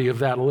entirety of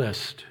that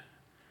list.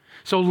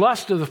 So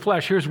lust of the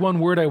flesh, here's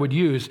one word I would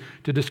use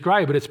to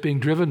describe it. It's being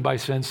driven by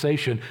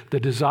sensation, the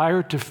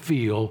desire to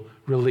feel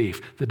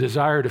relief, the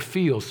desire to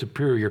feel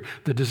superior,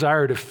 the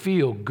desire to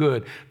feel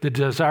good, the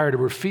desire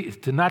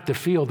to not to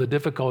feel the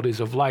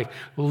difficulties of life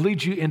will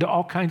lead you into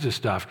all kinds of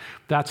stuff.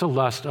 That's a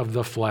lust of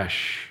the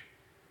flesh.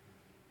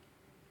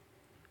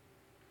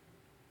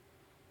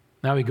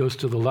 Now he goes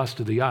to the lust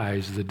of the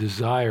eyes, the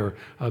desire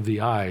of the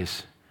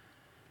eyes.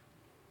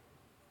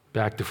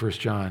 Back to 1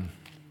 John.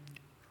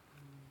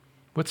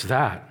 What's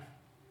that?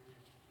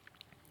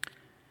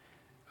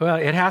 Well,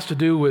 it has to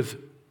do with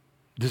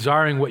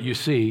desiring what you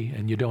see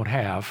and you don't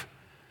have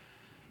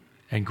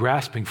and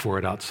grasping for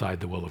it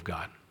outside the will of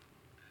God.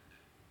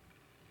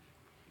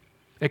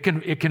 It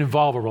can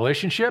involve a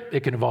relationship.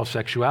 It can involve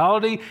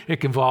sexuality. It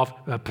can involve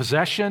a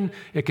possession.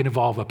 It can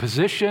involve a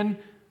position.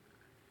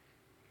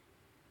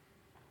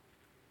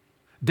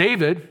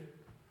 David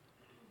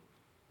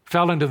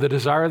fell into the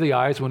desire of the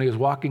eyes when he was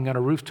walking on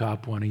a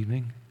rooftop one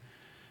evening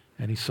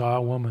and he saw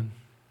a woman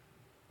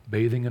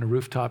bathing in a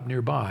rooftop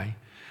nearby.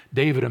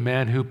 David, a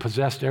man who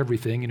possessed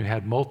everything and who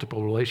had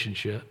multiple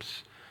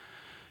relationships,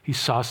 he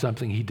saw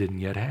something he didn't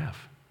yet have.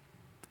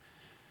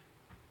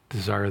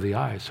 Desire of the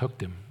eyes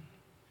hooked him,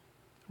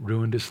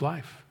 ruined his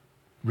life,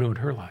 ruined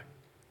her life.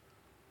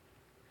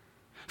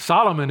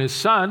 Solomon, his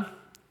son,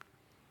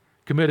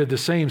 committed the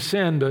same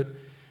sin, but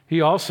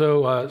he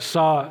also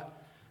saw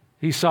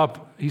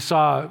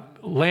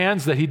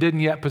lands that he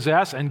didn't yet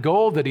possess and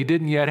gold that he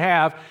didn't yet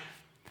have,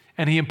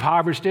 and he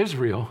impoverished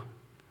Israel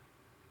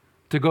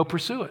to go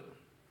pursue it.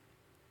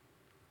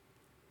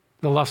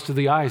 The lust of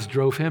the eyes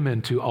drove him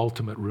into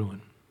ultimate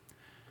ruin.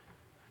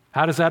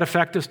 How does that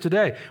affect us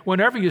today?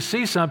 Whenever you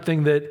see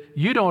something that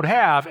you don't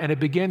have and it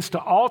begins to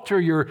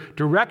alter your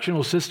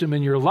directional system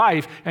in your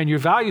life and your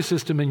value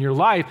system in your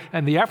life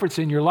and the efforts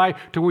in your life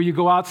to where you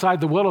go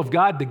outside the will of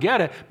God to get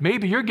it,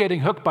 maybe you're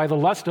getting hooked by the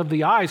lust of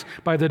the eyes,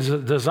 by the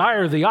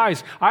desire of the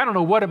eyes. I don't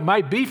know what it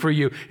might be for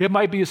you. It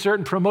might be a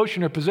certain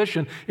promotion or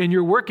position in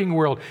your working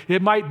world.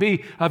 It might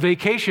be a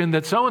vacation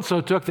that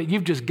so-and-so took that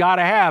you've just got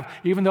to have,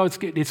 even though it's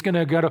going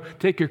to go to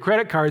take your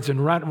credit cards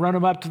and run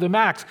them up to the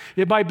max.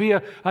 It might be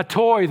a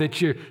toy that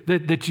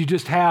you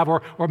just have,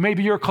 or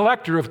maybe you're a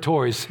collector of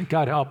toys.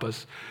 God help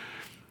us.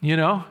 You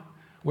know,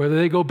 whether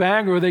they go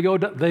bang or they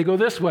go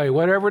this way,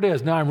 whatever it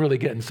is. Now I'm really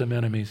getting some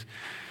enemies.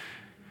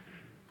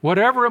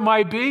 Whatever it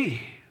might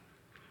be,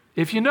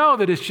 if you know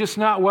that it's just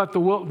not what the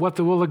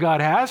will of God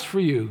has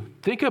for you,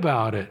 think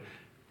about it.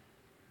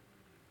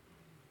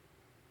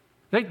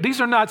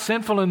 These are not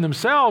sinful in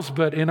themselves,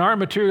 but in our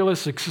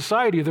materialistic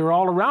society, they're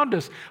all around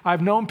us.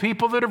 I've known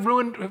people that have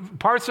ruined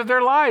parts of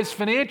their lives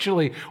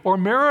financially or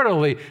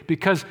maritally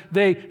because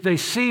they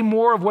see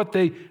more of what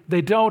they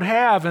don't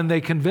have, and they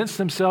convince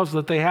themselves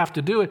that they have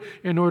to do it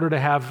in order to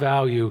have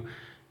value.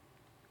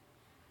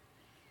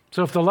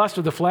 So if the lust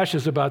of the flesh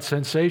is about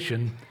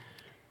sensation,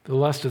 the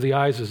lust of the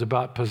eyes is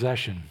about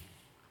possession.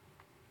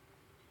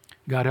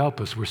 God help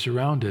us, we're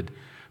surrounded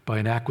by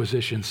an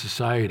acquisition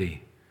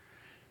society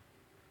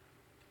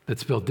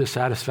that's built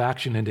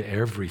dissatisfaction into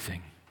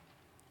everything.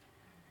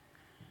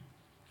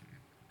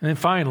 And then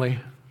finally,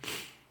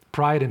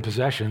 pride in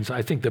possessions.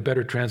 I think the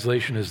better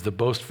translation is the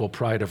boastful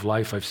pride of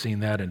life. I've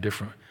seen that in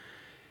different.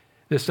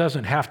 This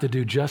doesn't have to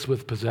do just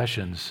with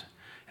possessions.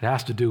 It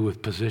has to do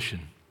with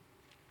position.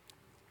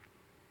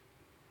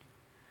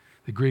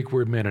 The Greek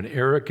word meant an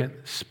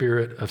arrogant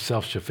spirit of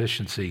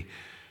self-sufficiency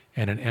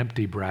and an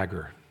empty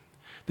bragger.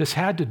 This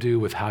had to do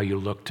with how you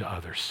look to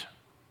others.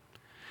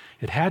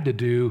 It had to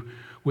do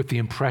with the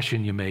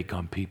impression you make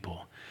on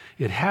people.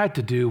 It had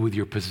to do with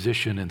your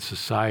position in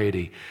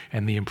society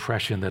and the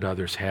impression that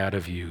others had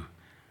of you.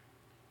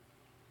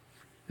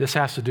 This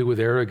has to do with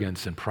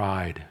arrogance and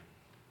pride.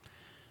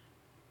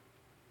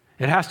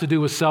 It has to do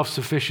with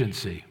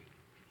self-sufficiency,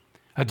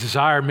 a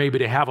desire maybe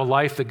to have a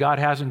life that God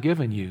hasn't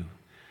given you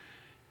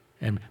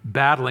and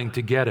battling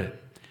to get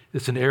it.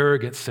 It's an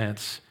arrogant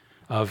sense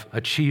of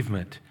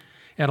achievement.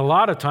 And a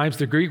lot of times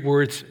the Greek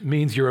words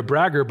means you're a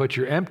bragger, but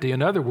you're empty.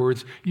 In other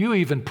words, you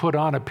even put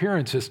on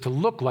appearances to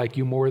look like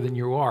you more than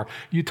you are.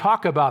 You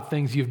talk about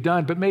things you've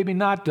done, but maybe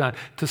not done,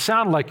 to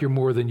sound like you're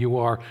more than you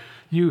are.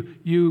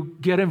 You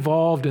get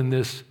involved in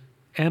this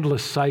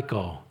endless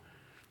cycle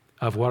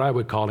of what I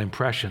would call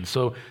impression.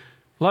 So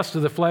lust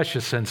of the flesh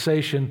is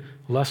sensation,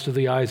 lust of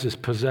the eyes is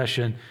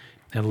possession,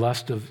 and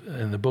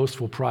the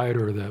boastful pride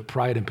or the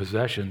pride in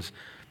possessions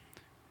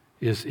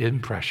is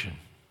impression.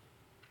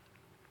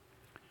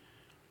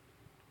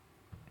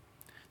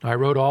 I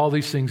wrote all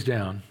these things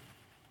down,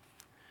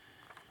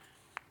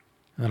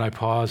 and then I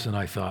paused and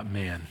I thought,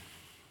 man,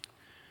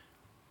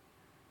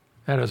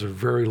 that is a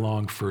very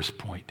long first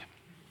point.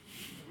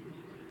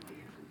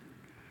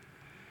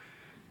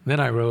 Then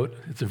I wrote,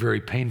 it's a very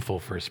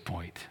painful first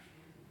point.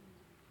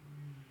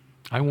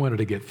 I wanted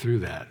to get through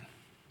that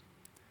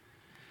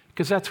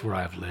because that's where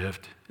I've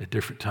lived at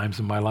different times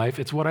in my life.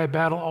 It's what I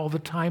battle all the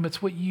time. It's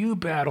what you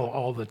battle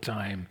all the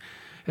time.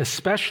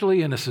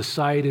 especially in a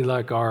society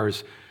like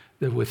ours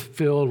that was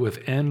filled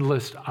with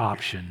endless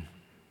option.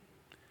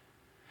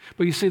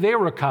 But you see, they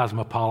were a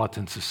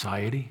cosmopolitan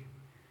society.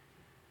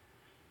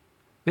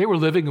 They were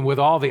living with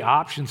all the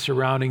options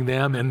surrounding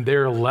them and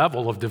their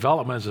level of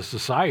development as a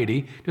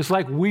society, just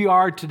like we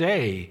are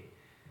today.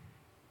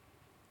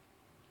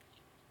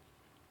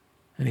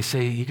 And he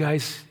say, you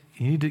guys,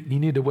 you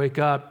need to wake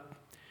up.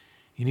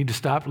 You need to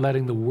stop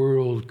letting the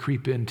world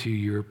creep into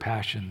your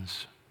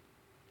passions.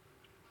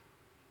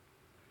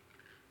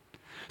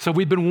 So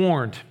we've been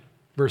warned,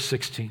 verse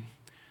 16.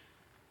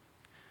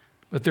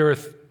 But there are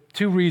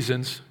two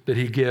reasons that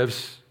he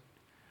gives,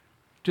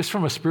 just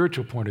from a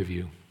spiritual point of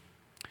view.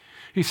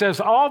 He says,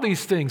 all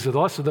these things, the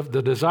lust of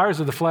the desires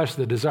of the flesh,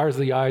 the desires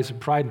of the eyes, and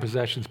pride in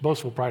possessions,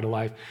 boastful pride of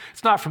life,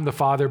 it's not from the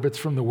Father, but it's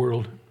from the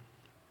world.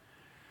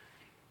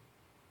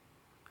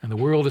 And the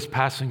world is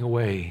passing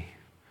away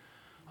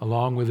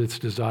along with its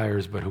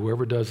desires, but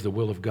whoever does the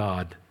will of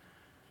God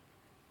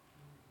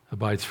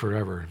abides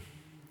forever.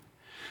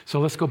 So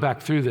let's go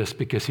back through this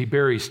because he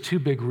buries two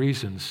big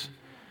reasons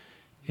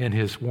in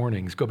his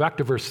warnings. Go back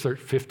to verse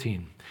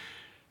 15.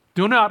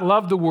 Do not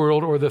love the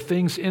world or the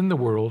things in the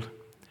world.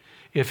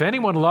 If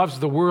anyone loves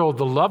the world,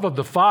 the love of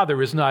the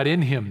Father is not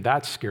in him.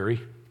 That's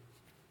scary.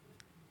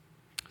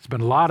 There's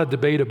been a lot of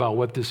debate about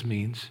what this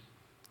means.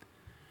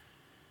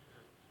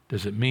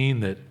 Does it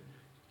mean that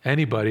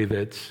anybody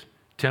that's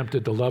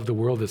tempted to love the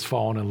world, that's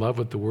fallen in love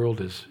with the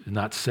world, is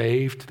not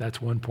saved?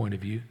 That's one point of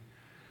view.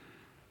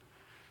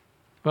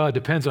 Well, it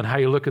depends on how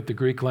you look at the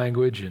Greek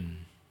language and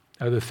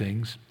other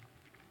things.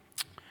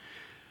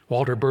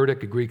 Walter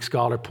Burdick, a Greek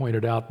scholar,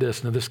 pointed out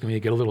this. Now, this is going to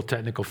get a little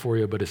technical for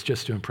you, but it's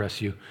just to impress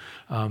you.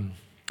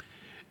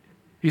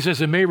 He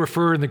says it may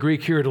refer in the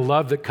Greek here to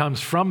love that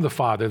comes from the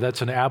Father.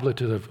 That's an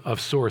ablative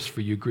of source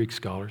for you Greek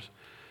scholars.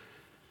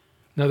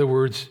 In other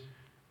words,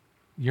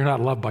 you're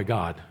not loved by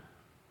God.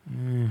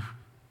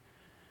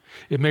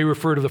 It may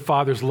refer to the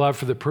Father's love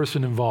for the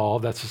person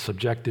involved. That's a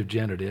subjective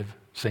genitive.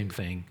 Same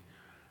thing.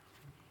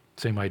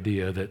 Same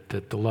idea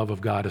that the love of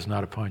God is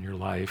not upon your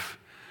life.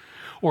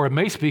 Or it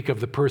may speak of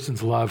the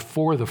person's love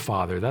for the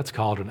Father. That's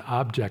called an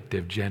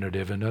objective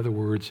genitive. In other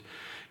words,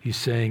 he's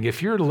saying,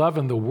 if you're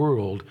loving the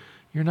world,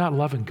 you're not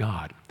loving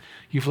God.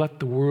 You've let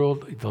the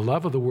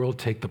love of the world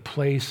take the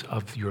place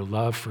of your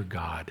love for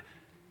God.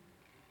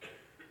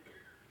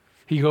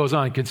 He goes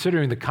on,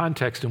 considering the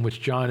context in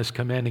which John is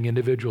commanding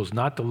individuals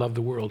not to love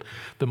the world,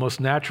 the most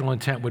natural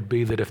intent would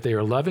be that if they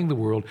are loving the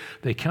world,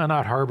 they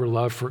cannot harbor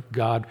love for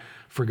God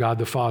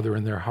the Father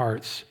in their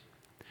hearts.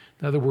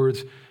 In other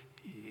words,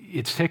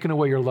 it's taken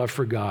away your love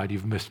for God.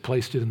 You've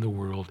misplaced it in the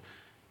world.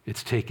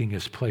 It's taking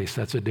his place.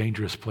 That's a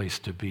dangerous place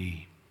to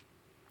be.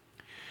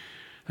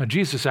 Now,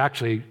 Jesus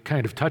actually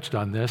kind of touched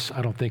on this,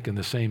 I don't think in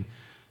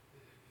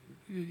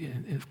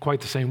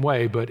quite the same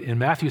way, but in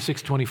Matthew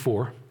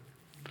 6:24,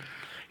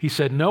 he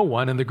said, no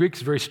one, and the Greek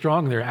is very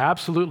strong there,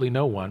 absolutely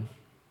no one,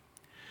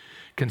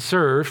 can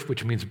serve,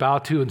 which means bow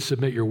to and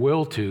submit your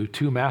will to,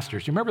 two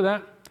masters. Do you remember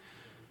that?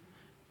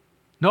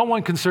 No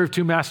one can serve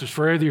two masters,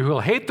 for either he will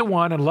hate the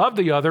one and love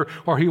the other,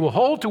 or he will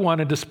hold to one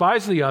and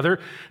despise the other.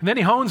 And then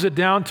he hones it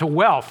down to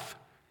wealth.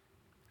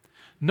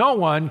 No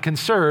one can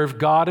serve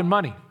God and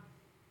money.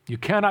 You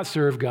cannot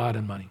serve God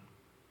and money,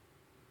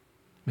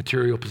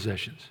 material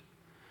possessions.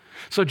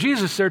 So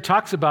Jesus there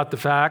talks about the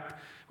fact,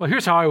 well,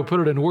 here's how I would put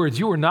it in words.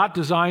 You were not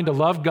designed to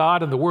love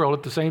God and the world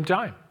at the same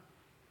time.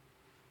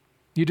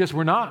 You just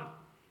were not.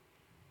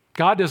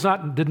 God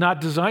did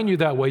not design you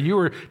that way. You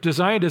were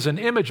designed as an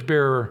image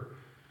bearer.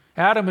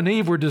 Adam and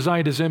Eve were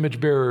designed as image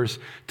bearers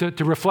to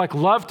reflect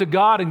love to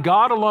God and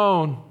God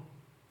alone.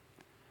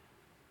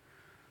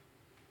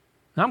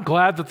 I'm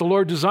glad that the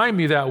Lord designed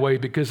me that way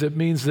because it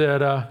means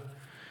that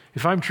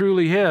if I'm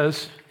truly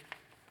his,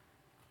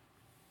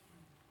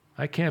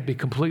 I can't be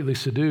completely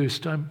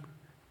seduced. I'm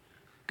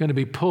going to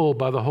be pulled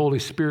by the Holy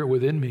Spirit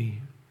within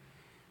me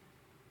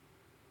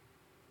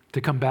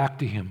to come back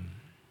to him,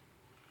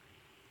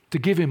 to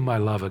give him my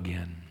love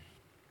again.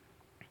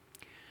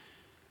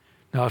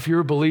 Now, if you're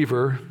a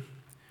believer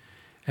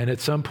and at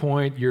some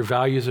point your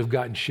values have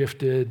gotten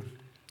shifted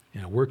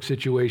in a work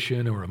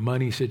situation or a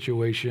money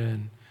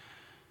situation,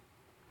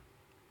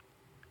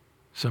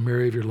 some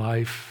area of your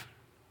life,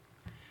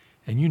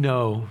 and you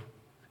know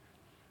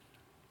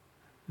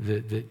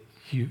that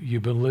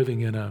you've been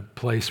living in a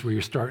place where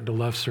you're starting to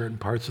love certain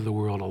parts of the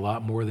world a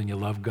lot more than you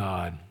love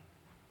God,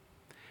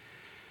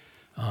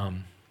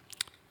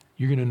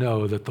 you're going to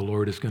know that the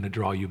Lord is going to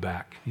draw you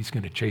back. He's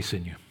going to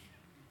chasten you.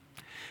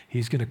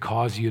 He's going to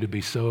cause you to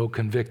be so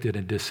convicted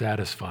and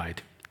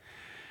dissatisfied.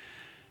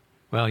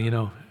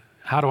 Well,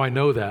 how do I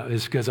know that?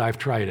 It's because I've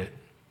tried it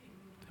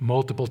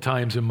multiple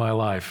times in my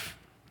life,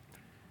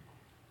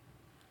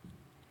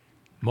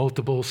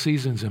 multiple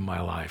seasons in my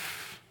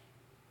life.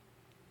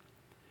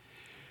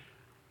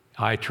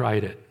 I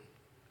tried it,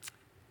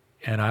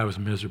 and I was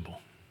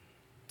miserable.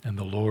 And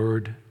the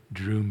Lord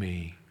drew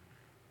me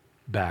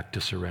back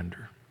to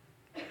surrender.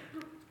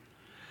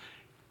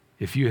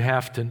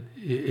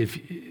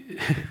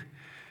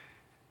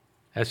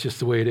 That's just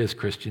the way it is,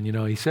 Christian. You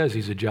know, he says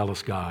he's a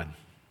jealous God.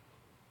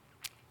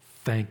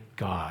 Thank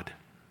God.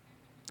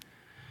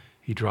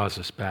 He draws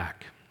us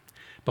back.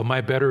 But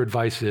my better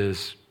advice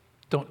is,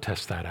 don't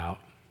test that out.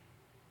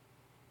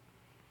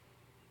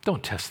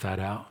 Don't test that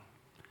out.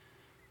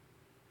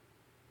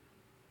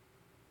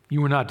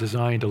 You were not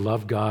designed to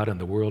love God and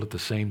the world at the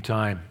same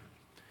time.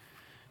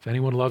 If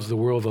anyone loves the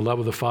world, the love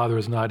of the Father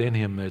is not in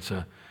him. It's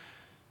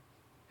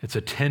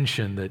a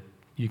tension that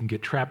you can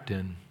get trapped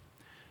in.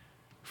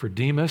 For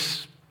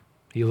Demas,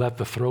 he let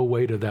the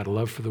throwaway to that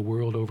love for the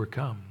world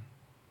overcome.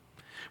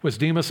 Was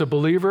Demas a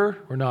believer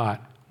or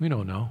not? We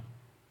don't know.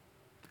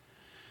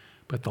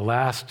 But the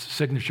last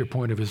signature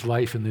point of his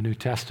life in the New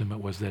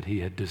Testament was that he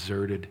had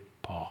deserted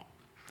Paul.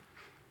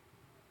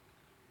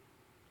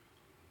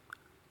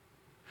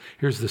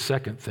 Here's the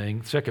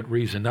second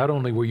reason. Not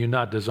only were you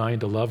not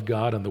designed to love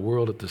God and the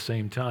world at the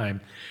same time,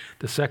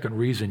 the second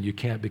reason you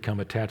can't become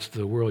attached to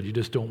the world, you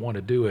just don't want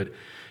to do it,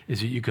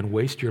 is that you can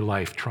waste your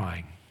life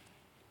trying.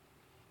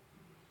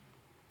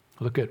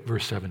 Look at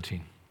verse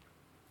 17.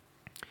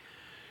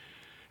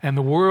 And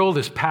the world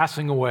is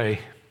passing away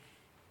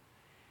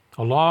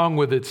along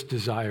with its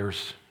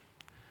desires,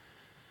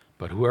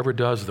 but whoever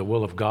does the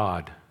will of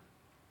God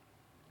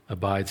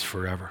abides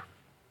forever.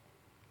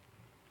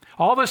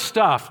 All this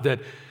stuff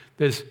that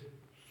is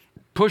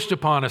pushed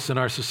upon us in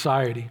our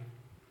society,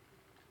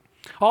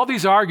 all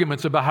these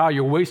arguments about how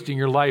you're wasting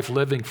your life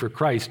living for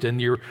Christ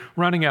and you're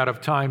running out of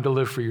time to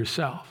live for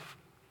yourself,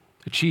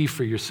 achieve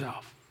for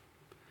yourself.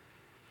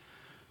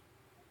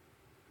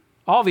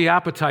 All the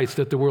appetites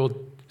that the world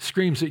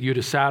screams at you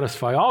to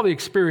satisfy, all the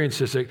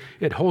experiences that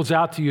it holds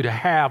out to you to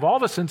have, all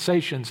the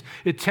sensations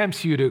it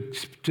tempts you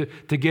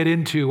to get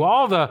into,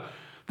 all the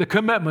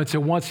commitments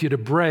it wants you to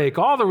break,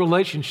 all the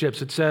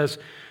relationships it says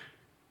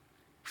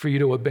for you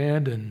to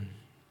abandon.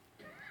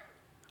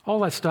 All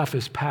that stuff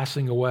is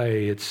passing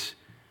away. It'll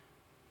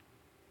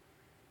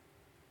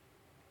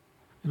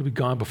be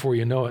gone before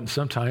you know it, and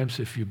sometimes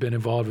if you've been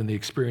involved in the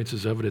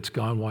experiences of it, it's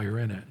gone while you're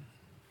in it.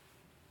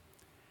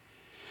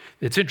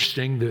 It's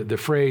interesting, the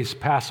phrase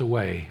passing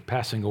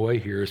away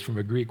here is from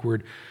a Greek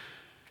word,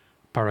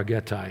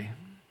 paragetai.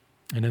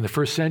 And in the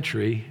first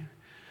century,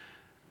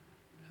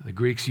 the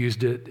Greeks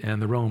used it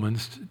and the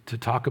Romans to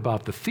talk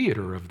about the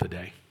theater of the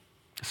day.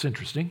 It's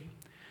interesting.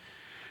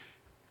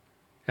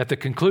 At the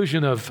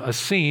conclusion of a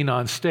scene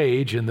on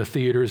stage in the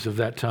theaters of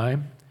that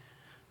time,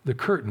 the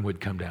curtain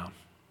would come down.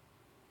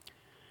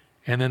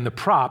 And then the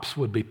props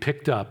would be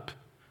picked up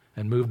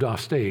and moved off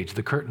stage.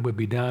 The curtain would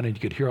be down and you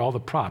could hear all the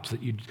props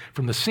that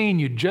from the scene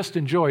you just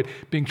enjoyed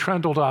being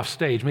trundled off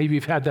stage. Maybe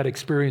you've had that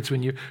experience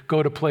when you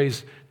go to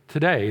plays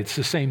today. It's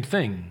the same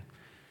thing.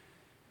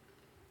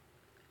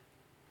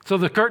 So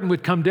the curtain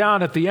would come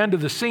down at the end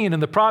of the scene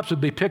and the props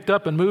would be picked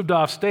up and moved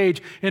off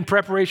stage in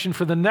preparation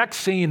for the next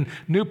scene.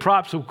 New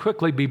props would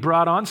quickly be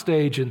brought on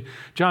stage. And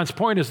John's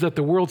point is that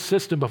the world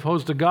system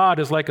opposed to God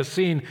is like a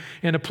scene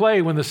in a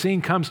play. When the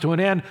scene comes to an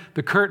end,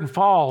 the curtain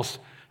falls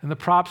and the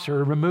props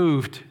are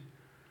removed.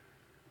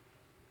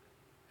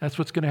 That's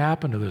what's going to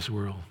happen to this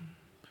world.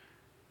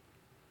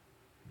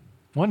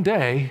 One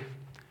day,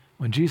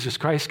 when Jesus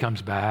Christ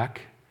comes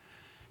back,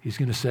 he's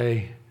going to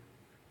say,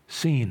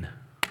 scene.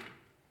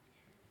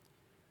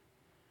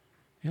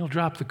 He'll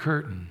drop the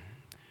curtain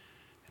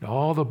and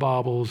all the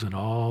baubles and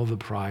all the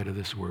pride of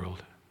this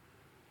world.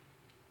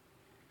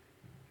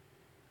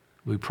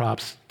 Blue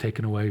props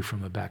taken away from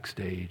the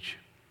backstage.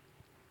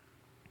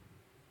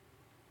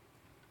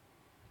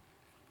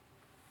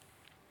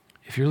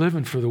 If you're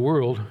living for the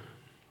world,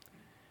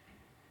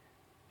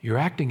 you're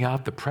acting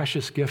out the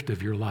precious gift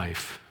of your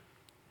life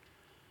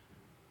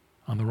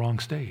on the wrong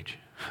stage.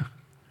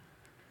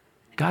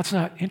 God's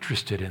not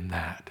interested in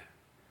that.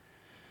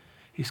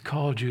 He's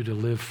called you to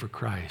live for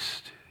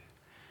Christ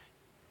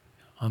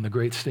on the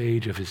great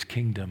stage of his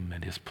kingdom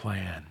and his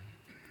plan.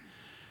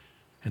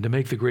 And to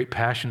make the great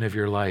passion of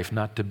your life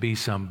not to be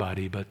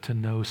somebody, but to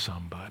know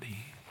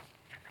somebody.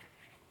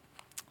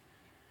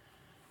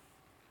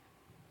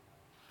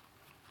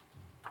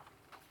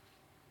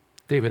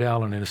 David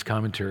Allen in his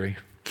commentary,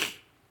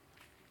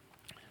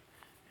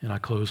 and I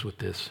close with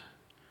this.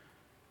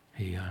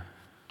 He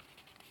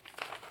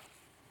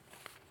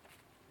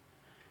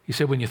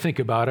said, when you think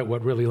about it,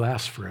 what really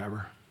lasts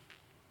forever?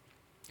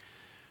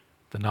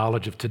 The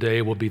knowledge of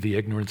today will be the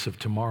ignorance of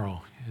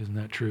tomorrow. Isn't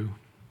that true?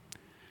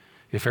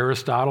 If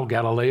Aristotle,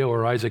 Galileo,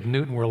 or Isaac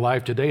Newton were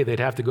alive today, they'd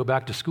have to go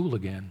back to school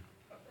again.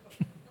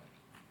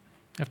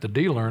 Have to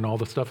de-learn all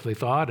the stuff they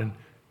thought and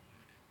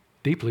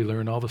deeply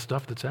learn all the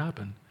stuff that's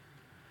happened.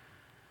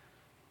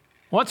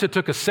 Once it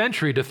took a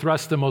century to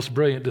thrust the most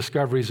brilliant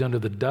discoveries into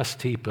the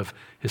dust heap of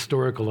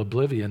historical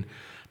oblivion.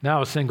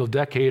 Now a single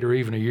decade or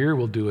even a year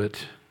will do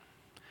it.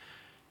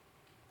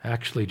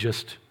 Actually,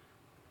 just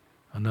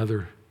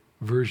another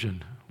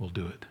version will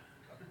do it.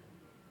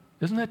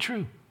 Isn't that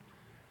true?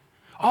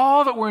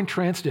 All that we're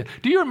entranced in.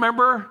 Do you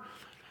remember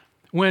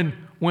when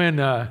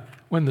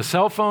the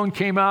cell phone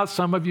came out,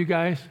 some of you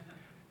guys?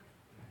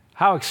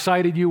 How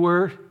excited you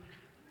were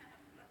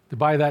to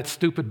buy that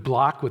stupid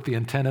block with the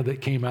antenna that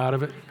came out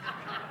of it?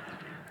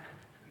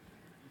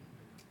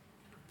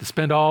 to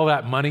spend all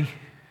that money.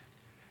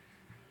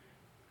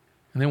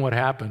 And then what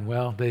happened?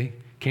 Well, they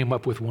came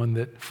up with one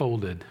that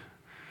folded.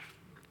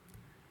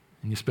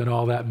 And you spent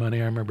all that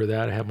money. I remember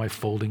that. I had my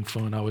folding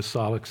phone. I was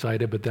so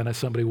excited. But then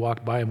somebody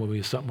walked by and with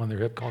me something on their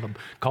hip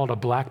called a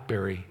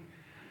BlackBerry.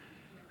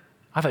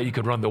 I thought you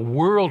could run the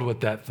world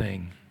with that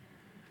thing.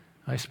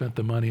 I spent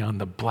the money on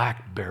the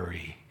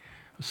BlackBerry.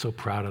 I was so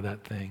proud of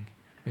that thing.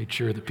 Made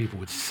sure that people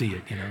would see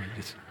it,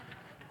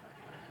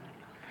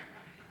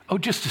 Oh,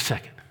 just a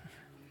second.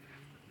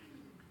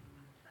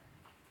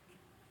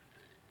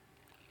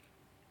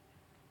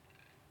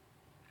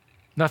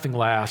 Nothing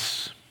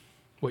lasts.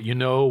 What you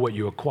know, what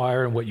you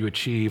acquire, and what you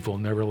achieve will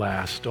never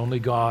last. Only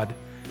God,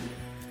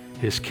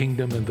 His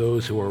kingdom, and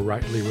those who are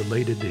rightly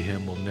related to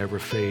Him will never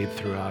fade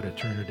throughout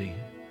eternity.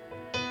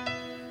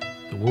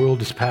 The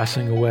world is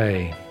passing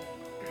away,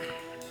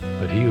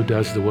 but he who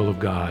does the will of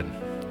God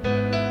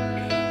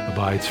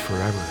abides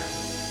forever.